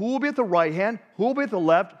 over who will be at the right hand, who will be at the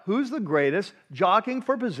left, who's the greatest, jockeying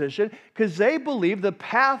for position, because they believed the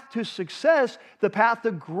path to success, the path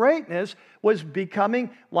to greatness, was becoming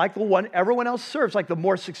like the one everyone else serves. Like the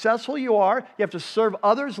more successful you are, you have to serve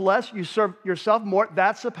others less, you serve yourself more.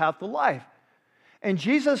 That's the path to life. And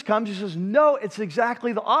Jesus comes, he says, no, it's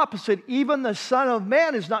exactly the opposite. Even the Son of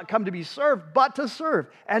Man is not come to be served, but to serve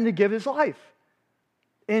and to give his life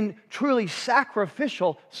in truly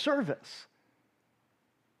sacrificial service.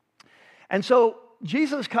 And so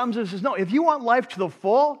Jesus comes and says, no, if you want life to the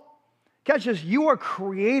full, catch this, you are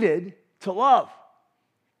created to love.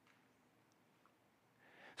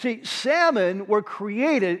 See, salmon were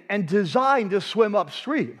created and designed to swim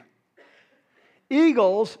upstream.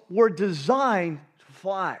 Eagles were designed to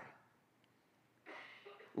fly.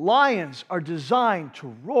 Lions are designed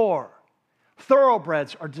to roar.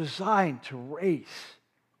 Thoroughbreds are designed to race.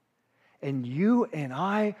 And you and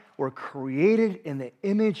I were created in the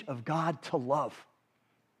image of God to love.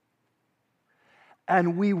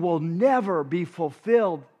 And we will never be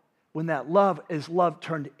fulfilled when that love is love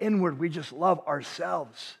turned inward. We just love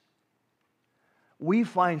ourselves. We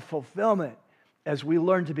find fulfillment as we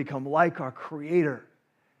learn to become like our Creator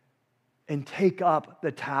and take up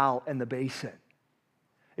the towel and the basin.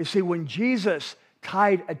 You see, when Jesus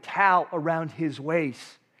tied a towel around his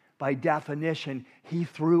waist, by definition, he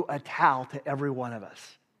threw a towel to every one of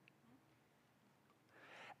us.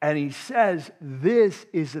 And he says, this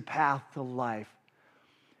is the path to life.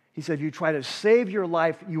 He said, if you try to save your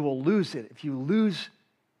life, you will lose it. If you lose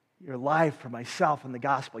your life for myself and the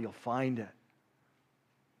gospel, you'll find it.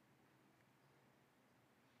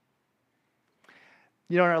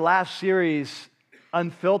 You know, in our last series,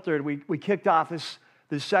 Unfiltered, we kicked off this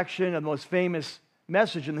section of the most famous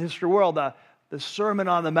message in the history of the world, the Sermon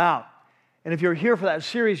on the Mount. And if you're here for that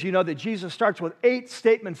series, you know that Jesus starts with 8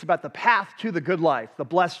 statements about the path to the good life, the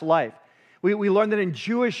blessed life. We learned that in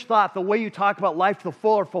Jewish thought, the way you talk about life to the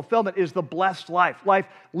full or fulfillment is the blessed life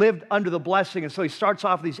lived under the blessing. And so he starts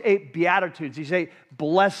off with these 8 beatitudes, these 8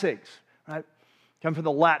 blessings, right? Come from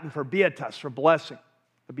the Latin for beatus, for blessing,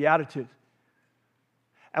 the beatitudes.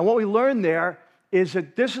 And what we learned there is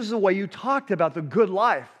that this is the way you talked about the good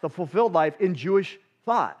life, the fulfilled life in Jewish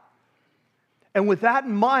thought. And with that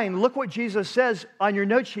in mind, look what Jesus says on your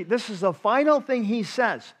note sheet. This is the final thing he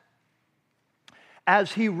says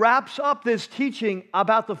as he wraps up this teaching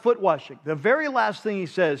about the foot washing. The very last thing he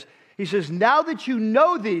says, now that you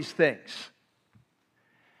know these things,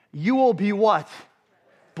 you will be what?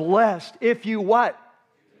 Blessed if you what?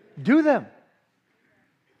 Do them.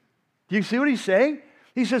 Do you see what he's saying?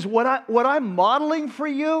 He says, what I'm modeling for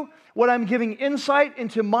you, what I'm giving insight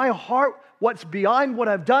into my heart, what's behind what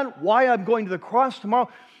I've done, why I'm going to the cross tomorrow,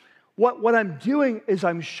 what I'm doing is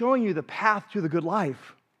I'm showing you the path to the good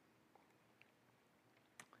life.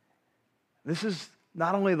 This is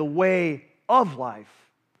not only the way of life,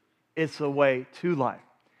 it's the way to life.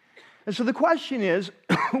 And so the question is,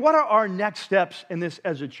 what are our next steps in this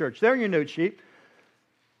as a church? There in your note sheet,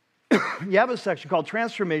 you have a section called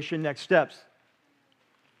Transformation Next Steps.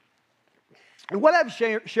 And what I've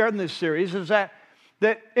shared in this series is that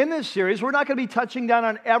in this series, we're not going to be touching down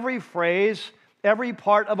on every phrase, every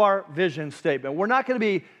part of our vision statement. We're not going to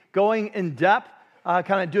be going in depth,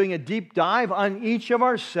 kind of doing a deep dive on each of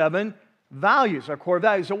our 7 values, our core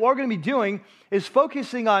values. So what we're going to be doing is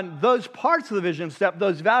focusing on those parts of the vision step,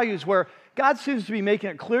 those values where God seems to be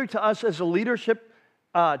making it clear to us as a leadership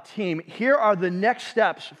team, here are the next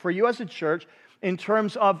steps for you as a church in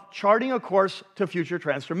terms of charting a course to future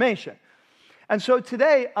transformation. And so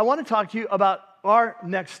today, I want to talk to you about our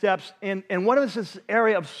next steps in one of this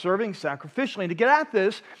area of serving sacrificially. And to get at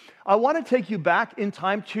this, I want to take you back in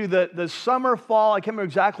time to the summer, fall, I can't remember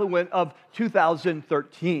exactly when, of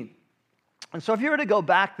 2013. And so if you were to go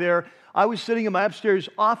back there, I was sitting in my upstairs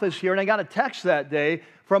office here, and I got a text that day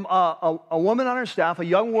from a woman on our staff, a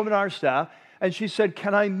young woman on our staff, and she said,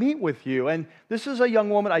 can I meet with you? And this is a young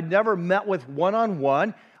woman I'd never met with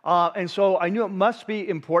one-on-one. And so I knew it must be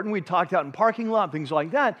important. We talked out in parking lot, things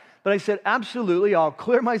like that. But I said, absolutely, I'll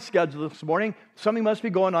clear my schedule this morning. Something must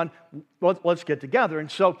be going on. Let's get together.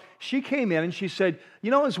 And so she came in and she said,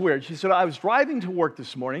 you know, it's weird. She said, I was driving to work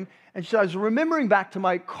this morning. And she said, I was remembering back to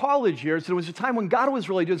my college years. There was a time when God was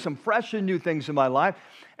really doing some fresh and new things in my life.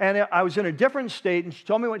 And I was in a different state, and she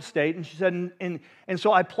told me what state, and she said, and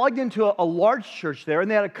so I plugged into a large church there, and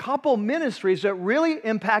they had a couple ministries that really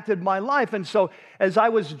impacted my life. And so as I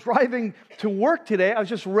was driving to work today, I was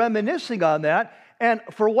just reminiscing on that, and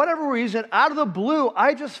for whatever reason, out of the blue,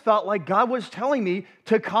 I just felt like God was telling me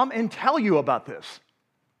to come and tell you about this.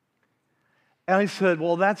 And I said,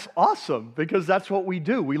 well, that's awesome, because that's what we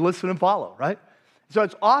do. We listen and follow, right? So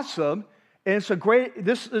it's awesome. And it's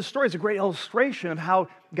this story is a great illustration of how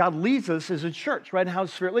God leads us as a church, right? And how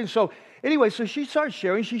Spirit leads. So anyway, so she starts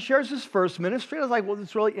sharing. She shares his first ministry. I was like, well,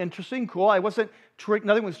 it's really interesting, cool.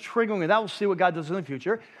 Nothing was triggering me. That we'll see what God does in the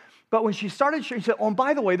future. But when she started sharing, she said, oh, and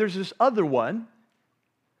by the way, there's this other one.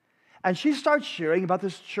 And she starts sharing about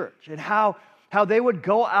this church and how they would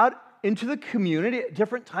go out into the community at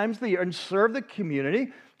different times of the year and serve the community,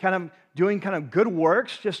 kind of doing kind of good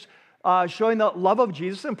works, just showing the love of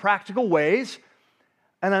Jesus in practical ways.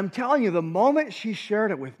 And I'm telling you, the moment she shared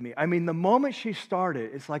it with me, the moment she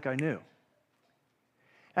started, it's like I knew.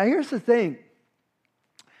 Now, here's the thing.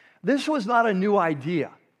 This was not a new idea.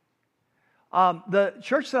 The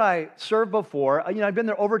church that I served before, I'd been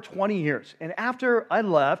there over 20 years. And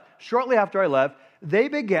shortly after I left, they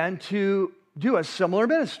began to do a similar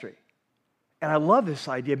ministry. And I love this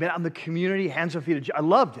idea, man, on the community, hands and feet of Jesus. I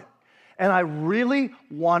loved it. And I really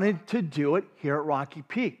wanted to do it here at Rocky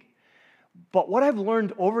Peak. But what I've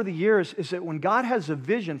learned over the years is that when God has a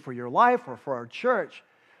vision for your life or for our church,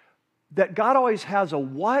 that God always has a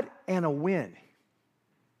what and a when.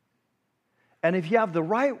 And if you have the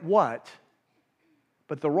right what,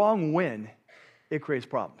 but the wrong when, it creates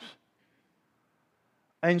problems.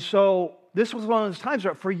 And so this was one of those times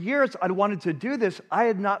where for years I'd wanted to do this. I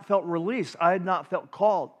had not felt released. I had not felt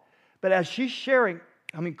called. But as she's sharing,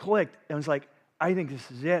 clicked, and I was like, I think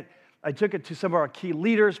this is it. I took it to some of our key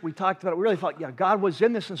leaders. We talked about it. We really felt, God was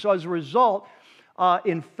in this. And so as a result,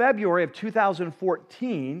 in February of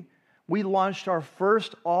 2014, we launched our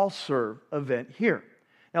first all-serve event here.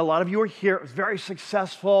 Now, a lot of you were here. It was very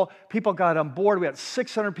successful. People got on board. We had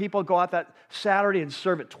 600 people go out that Saturday and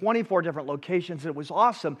serve at 24 different locations. It was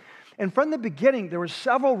awesome. And from the beginning, there were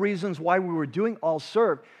several reasons why we were doing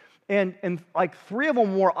all-serve. And like three of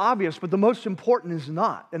them were obvious, but the most important is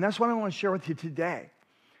not. And that's what I want to share with you today.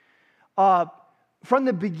 From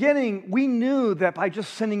the beginning, we knew that by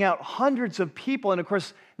just sending out hundreds of people, and of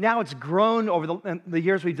course, now it's grown over the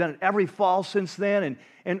years. We've done it every fall since then,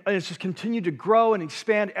 and it's just continued to grow and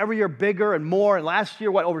expand every year bigger and more. And last year,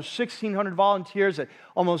 over 1,600 volunteers at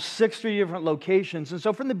almost 60 different locations. And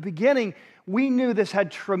so from the beginning, we knew this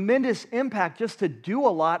had tremendous impact just to do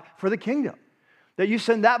a lot for the kingdom. That you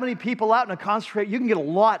send that many people out in a concentrate, you can get a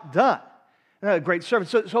lot done. A great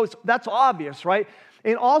service. So that's obvious, right?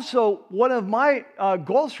 And also, one of my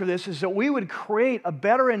goals for this is that we would create a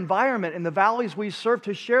better environment in the valleys we serve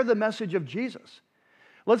to share the message of Jesus.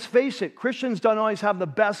 Let's face it, Christians don't always have the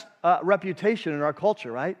best reputation in our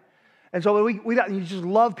culture, right? And so you just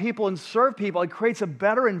love people and serve people. It creates a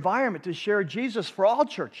better environment to share Jesus for all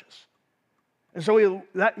churches. And so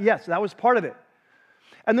that was part of it.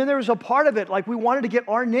 And then there was a part of it, like we wanted to get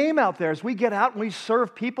our name out there. As we get out and we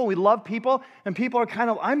serve people, we love people, and people are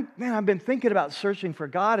kind of, I've been thinking about searching for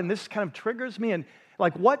God, and this kind of triggers me. And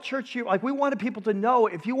like, what church we wanted people to know,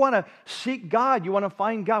 if you want to seek God, you want to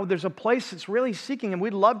find God, there's a place that's really seeking, and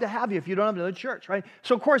we'd love to have you if you don't have another church, right?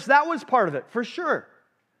 So, of course, that was part of it, for sure.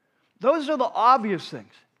 Those are the obvious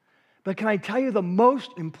things. But can I tell you the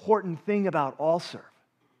most important thing about AllServe?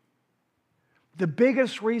 The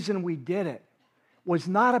biggest reason we did it was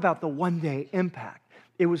not about the one-day impact.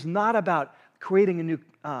 It was not about creating a new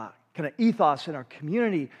kind of ethos in our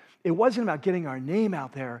community. It wasn't about getting our name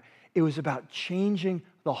out there. It was about changing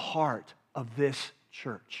the heart of this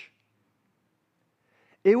church.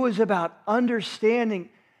 It was about understanding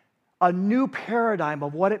a new paradigm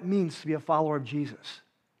of what it means to be a follower of Jesus.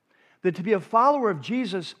 That to be a follower of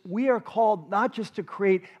Jesus, we are called not just to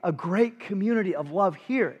create a great community of love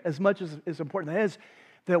here, as much as is important that is,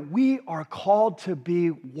 that we are called to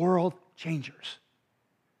be world changers.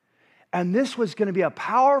 And this was going to be a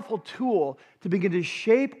powerful tool to begin to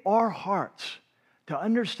shape our hearts to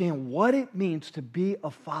understand what it means to be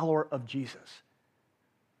a follower of Jesus.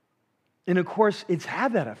 And of course, it's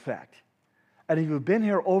had that effect. And if you've been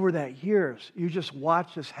here over that years, you just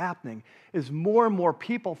watch this happening. As more and more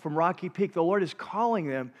people from Rocky Peak, the Lord is calling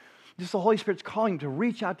them, just the Holy Spirit's calling to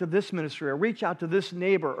reach out to this ministry or reach out to this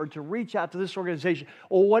neighbor or to reach out to this organization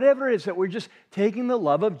or whatever it is, that we're just taking the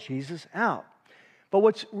love of Jesus out. But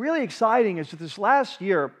what's really exciting is that this last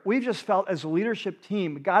year, we've just felt as a leadership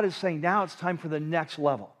team, God is saying now it's time for the next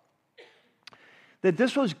level. That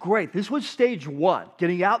this was great. This was stage one,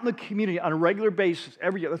 getting out in the community on a regular basis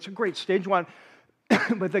every year. That's a great stage one.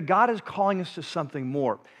 But that God is calling us to something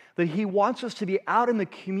more. That He wants us to be out in the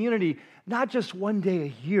community, not just one day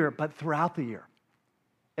a year, but throughout the year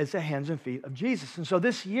as the hands and feet of Jesus. And so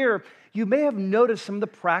this year, you may have noticed some of the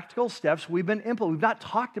practical steps we've been implementing. We've not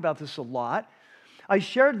talked about this a lot. I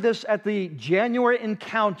shared this at the January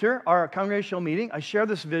encounter, our congregational meeting. I shared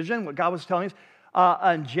this vision, what God was telling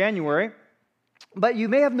us in January. But you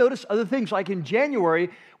may have noticed other things, like in January,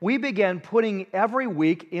 we began putting every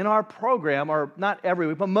week in our program, or not every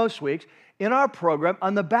week, but most weeks, in our program,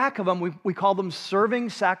 on the back of them, we call them serving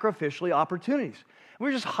sacrificially opportunities.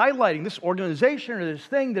 We're just highlighting this organization or this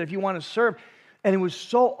thing that if you want to serve, and it was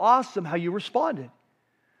so awesome how you responded.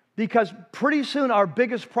 Because pretty soon our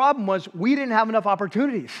biggest problem was we didn't have enough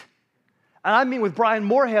opportunities. And I meet with Brian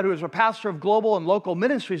Moorhead, who is a pastor of global and local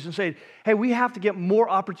ministries, and say, hey, we have to get more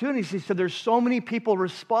opportunities. He said, there's so many people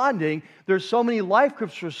responding. There's so many life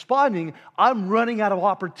groups responding. I'm running out of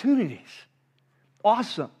opportunities.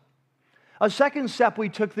 Awesome. A second step we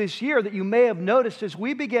took this year that you may have noticed is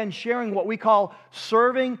we began sharing what we call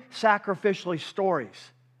serving sacrificially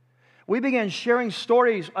stories. We began sharing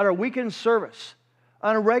stories at our weekend service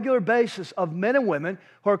on a regular basis of men and women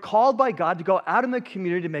who are called by God to go out in the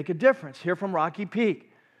community to make a difference, here from Rocky Peak.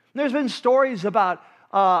 And there's been stories about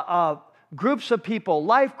groups of people,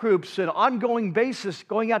 life groups, on an ongoing basis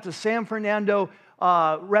going out to San Fernando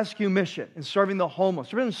Rescue Mission and serving the homeless.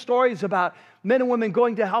 There have been stories about men and women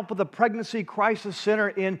going to help with the Pregnancy Crisis Center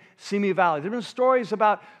in Simi Valley. There have been stories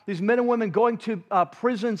about these men and women going to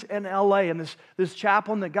prisons in LA, and this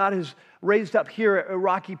chaplain that God has raised up here at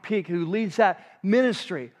Rocky Peak who leads that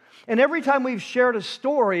ministry. And every time we've shared a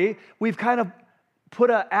story, we've kind of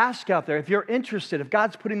put an ask out there. If you're interested, if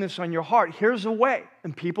God's putting this on your heart, here's a way.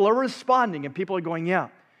 And people are responding, and people are going, yeah.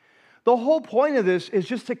 The whole point of this is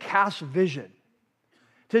just to cast vision.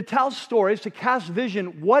 To tell stories, to cast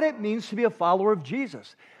vision, what it means to be a follower of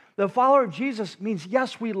Jesus. The follower of Jesus means,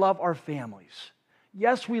 yes, we love our families.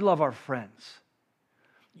 Yes, we love our friends.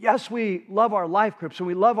 Yes, we love our life groups, and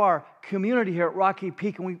we love our community here at Rocky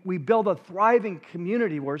Peak, and we build a thriving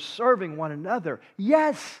community. We're serving one another.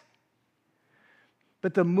 Yes.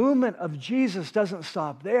 But the movement of Jesus doesn't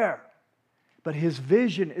stop there. But his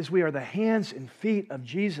vision is we are the hands and feet of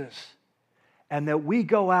Jesus, and that we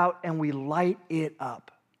go out and we light it up.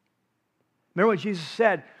 Remember what Jesus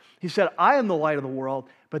said? He said, I am the light of the world.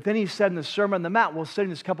 But then he said in the Sermon on the Mount, we'll study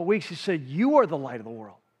this a couple of weeks, he said, you are the light of the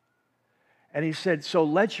world. And he said, so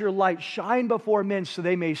let your light shine before men so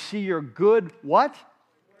they may see your good, what?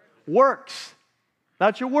 Works.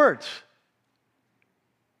 Not your words.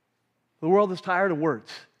 The world is tired of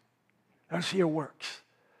words. They want to see your works.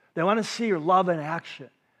 They want to see your love in action.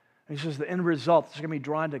 And he says the end result is going to be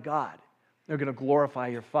drawn to God. They're going to glorify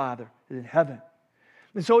your Father in heaven.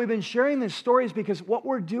 And so we've been sharing these stories because what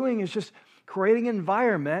we're doing is just creating an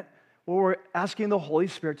environment where we're asking the Holy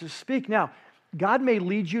Spirit to speak. Now, God may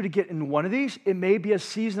lead you to get in one of these. It may be a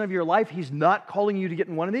season of your life. He's not calling you to get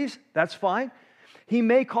in one of these. That's fine. He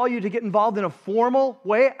may call you to get involved in a formal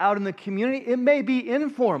way out in the community. It may be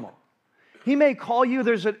informal. He may call you,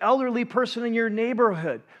 there's an elderly person in your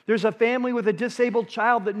neighborhood. There's a family with a disabled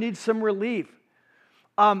child that needs some relief.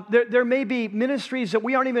 There may be ministries that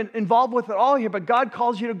we aren't even involved with at all here, but God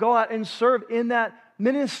calls you to go out and serve in that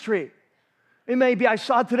ministry. It may be, I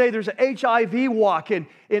saw today there's an HIV walk in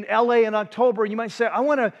LA in October, and you might say, I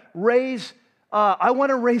want to raise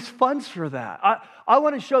funds for that. I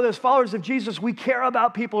want to show that as followers of Jesus, we care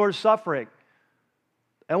about people who are suffering.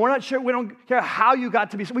 And we're not sure, we don't care how you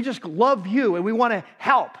got to be, we just love you and we want to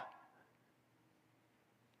help.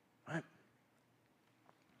 Right?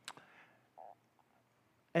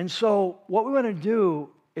 And so what we want to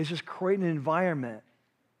do is just create an environment,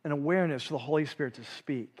 an awareness for the Holy Spirit to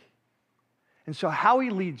speak. And so how he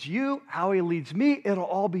leads you, how he leads me, it'll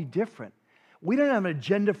all be different. We don't have an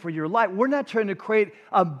agenda for your life. We're not trying to create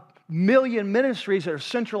a million ministries that are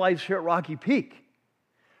centralized here at Rocky Peak.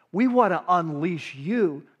 We want to unleash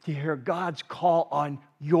you to hear God's call on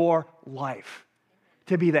your life,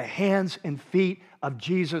 to be the hands and feet of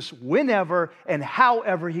Jesus whenever and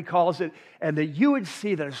however he calls it, and that you would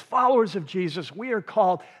see that as followers of Jesus, we are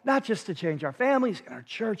called not just to change our families and our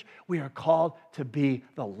church, we are called to be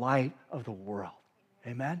the light of the world.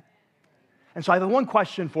 Amen? And so I have one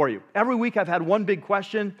question for you. Every week I've had one big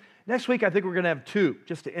question. Next week I think we're going to have two,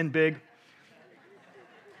 just to end big.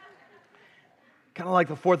 Kind of like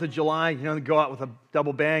the 4th of July, go out with a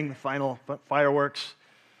double bang, the final fireworks.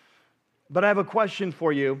 But I have a question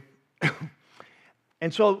for you.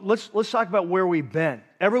 And so let's talk about where we've been.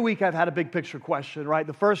 Every week I've had a big picture question, right?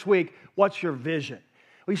 The first week, what's your vision?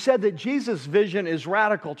 We said that Jesus' vision is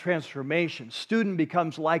radical transformation. Student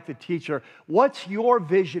becomes like the teacher. What's your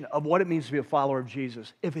vision of what it means to be a follower of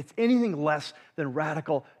Jesus? If it's anything less than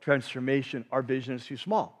radical transformation, our vision is too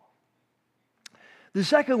small. The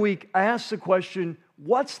second week, I asked the question,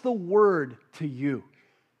 what's the word to you?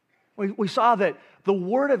 We saw that the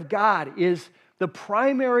Word of God is the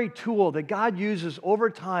primary tool that God uses over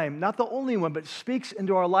time, not the only one, but speaks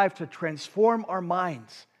into our life to transform our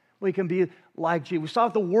minds. We can be like Jesus. We saw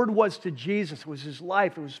what the Word was to Jesus. It was His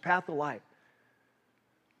life. It was His path of life.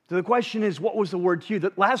 So the question is, what was the Word to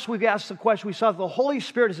you? Last week we asked the question, we saw that the Holy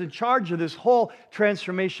Spirit is in charge of this whole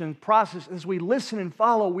transformation process. As we listen and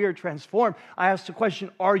follow, we are transformed. I asked the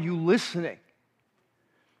question, are you listening?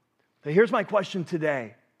 So here's my question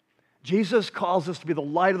today. Jesus calls us to be the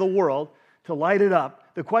light of the world, to light it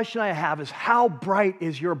up. The question I have is, how bright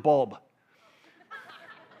is your bulb?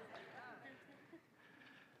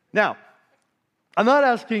 Now, I'm not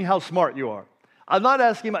asking how smart you are. I'm not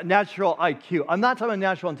asking about natural IQ. I'm not talking about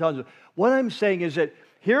natural intelligence. What I'm saying is that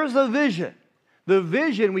here's the vision. The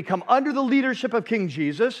vision, we come under the leadership of King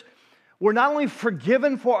Jesus. We're not only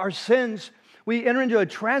forgiven for our sins, we enter into a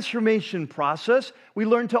transformation process. We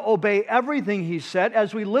learn to obey everything He said.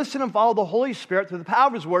 As we listen and follow the Holy Spirit through the power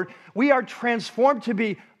of His Word, we are transformed to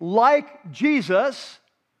be like Jesus.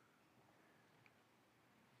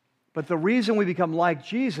 But the reason we become like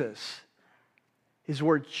Jesus is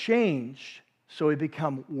we're changed so we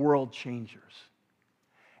become world changers.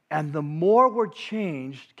 And the more we're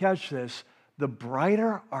changed, catch this, the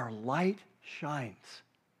brighter our light shines.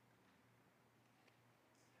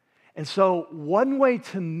 And so one way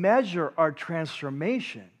to measure our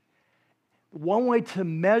transformation, one way to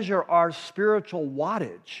measure our spiritual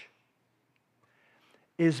wattage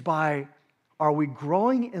is by, are we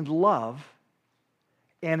growing in love,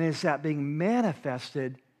 and is that being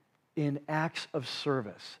manifested in acts of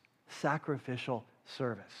service, sacrificial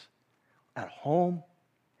service, at home,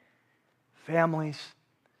 families,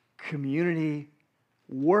 community,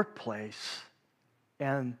 workplace,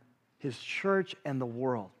 and His church and the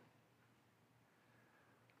world?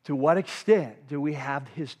 To what extent do we have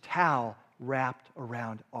His towel wrapped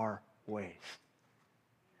around our waist?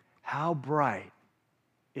 How bright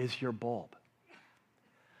is your bulb?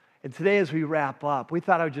 And today as we wrap up, we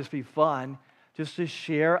thought it would just be fun just to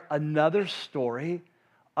share another story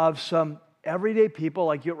of some everyday people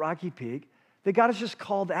like you at Rocky Peak that God has just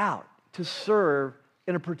called out to serve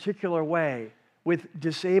in a particular way with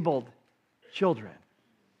disabled children.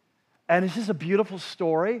 And it's just a beautiful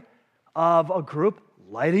story of a group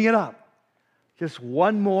lighting it up. Just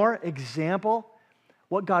one more example.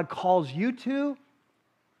 What God calls you to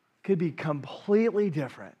could be completely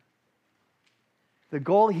different. The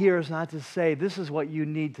goal here is not to say, this is what you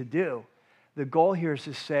need to do. The goal here is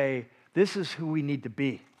to say, this is who we need to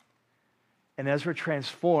be. And as we're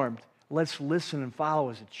transformed, let's listen and follow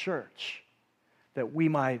as a church that we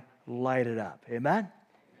might light it up. Amen?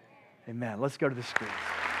 Amen. Let's go to the screen.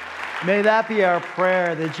 May that be our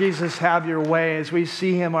prayer, that Jesus have your way as we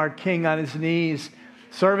see Him, our King, on His knees,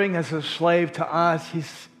 serving as a slave to us.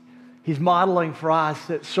 He's modeling for us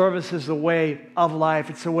that service is the way of life.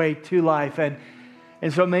 It's the way to life. And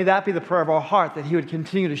so may that be the prayer of our heart, that He would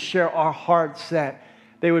continue to share our hearts, that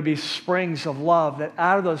they would be springs of love, that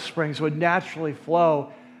out of those springs would naturally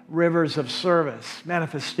flow rivers of service,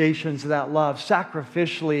 manifestations of that love,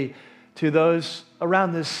 sacrificially to those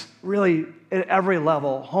around this, really at every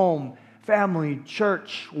level, home, family,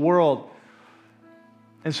 church, world.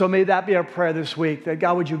 And so may that be our prayer this week, that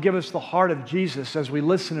God, would you give us the heart of Jesus as we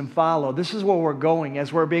listen and follow. This is where we're going,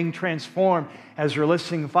 as we're being transformed, as we're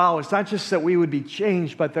listening and follow. It's not just that we would be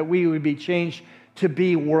changed, but that we would be changed to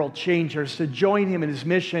be world changers, to join Him in His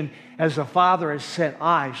mission. As the Father has sent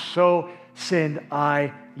I, so send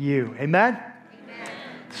I you. Amen? Amen.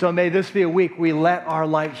 So may this be a week we let our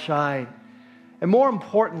light shine. And more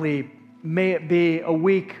importantly, may it be a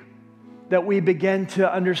week that we begin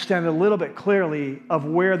to understand a little bit clearly of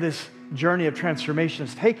where this journey of transformation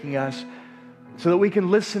is taking us, so that we can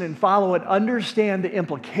listen and follow it, understand the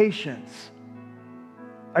implications.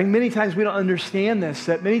 I mean, many times we don't understand this,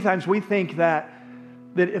 that many times we think that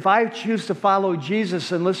if I choose to follow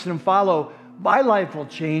Jesus and listen and follow, my life will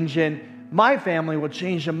change and my family will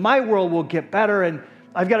change and my world will get better, and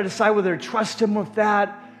I've got to decide whether to trust Him with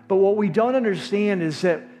that. But what we don't understand is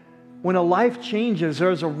that when a life changes,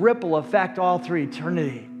 there's a ripple effect all through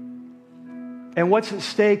eternity. And what's at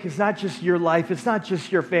stake is not just your life, it's not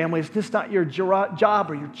just your family, it's just not your job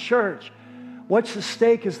or your church. What's at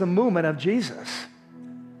stake is the movement of Jesus.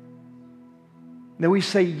 Then we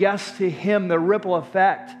say yes to Him, the ripple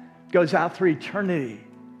effect goes out through eternity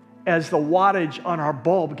as the wattage on our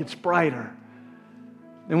bulb gets brighter.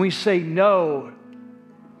 And we say no,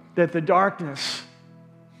 that the darkness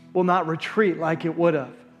will not retreat like it would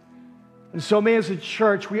have. And so may as a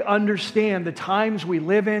church we understand the times we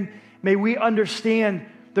live in. May we understand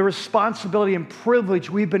the responsibility and privilege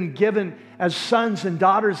we've been given as sons and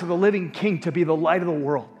daughters of the living King to be the light of the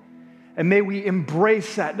world. And may we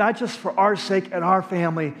embrace that, not just for our sake and our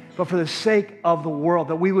family, but for the sake of the world,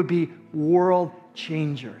 that we would be world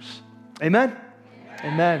changers. Amen?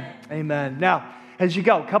 Amen. Amen. Now, as you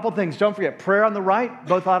go, a couple things. Don't forget, prayer on the right,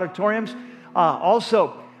 both auditoriums.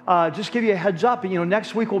 Just give you a heads up.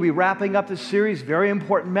 Next week we'll be wrapping up this series. Very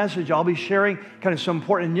important message. I'll be sharing kind of some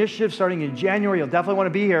important initiatives starting in January. You'll definitely want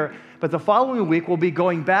to be here. But the following week we'll be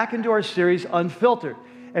going back into our series, Unfiltered.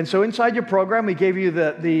 And so inside your program, we gave you for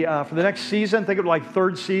the next season, think of it like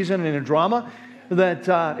third season in a drama,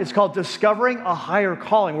 that it's called Discovering a Higher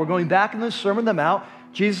Calling. We're going back in the Sermon on the Mount.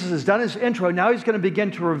 Jesus has done his intro. Now he's going to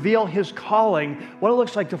begin to reveal his calling, what it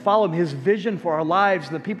looks like to follow him, his vision for our lives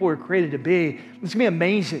and the people we're created to be. It's going to be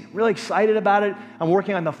amazing. Really excited about it. I'm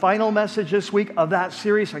working on the final message this week of that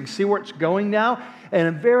series. I can see where it's going now, and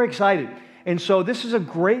I'm very excited. And so this is a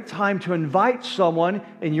great time to invite someone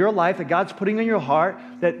in your life that God's putting in your heart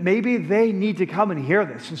that maybe they need to come and hear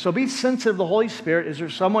this. And so be sensitive to the Holy Spirit. Is there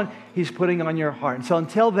someone he's putting on your heart? And so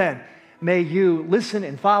until then, may you listen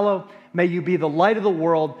and follow. May you be the light of the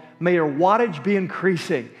world. May your wattage be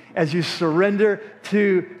increasing as you surrender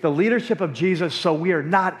to the leadership of Jesus so we are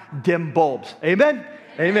not dim bulbs. Amen?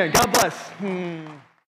 Amen. God bless.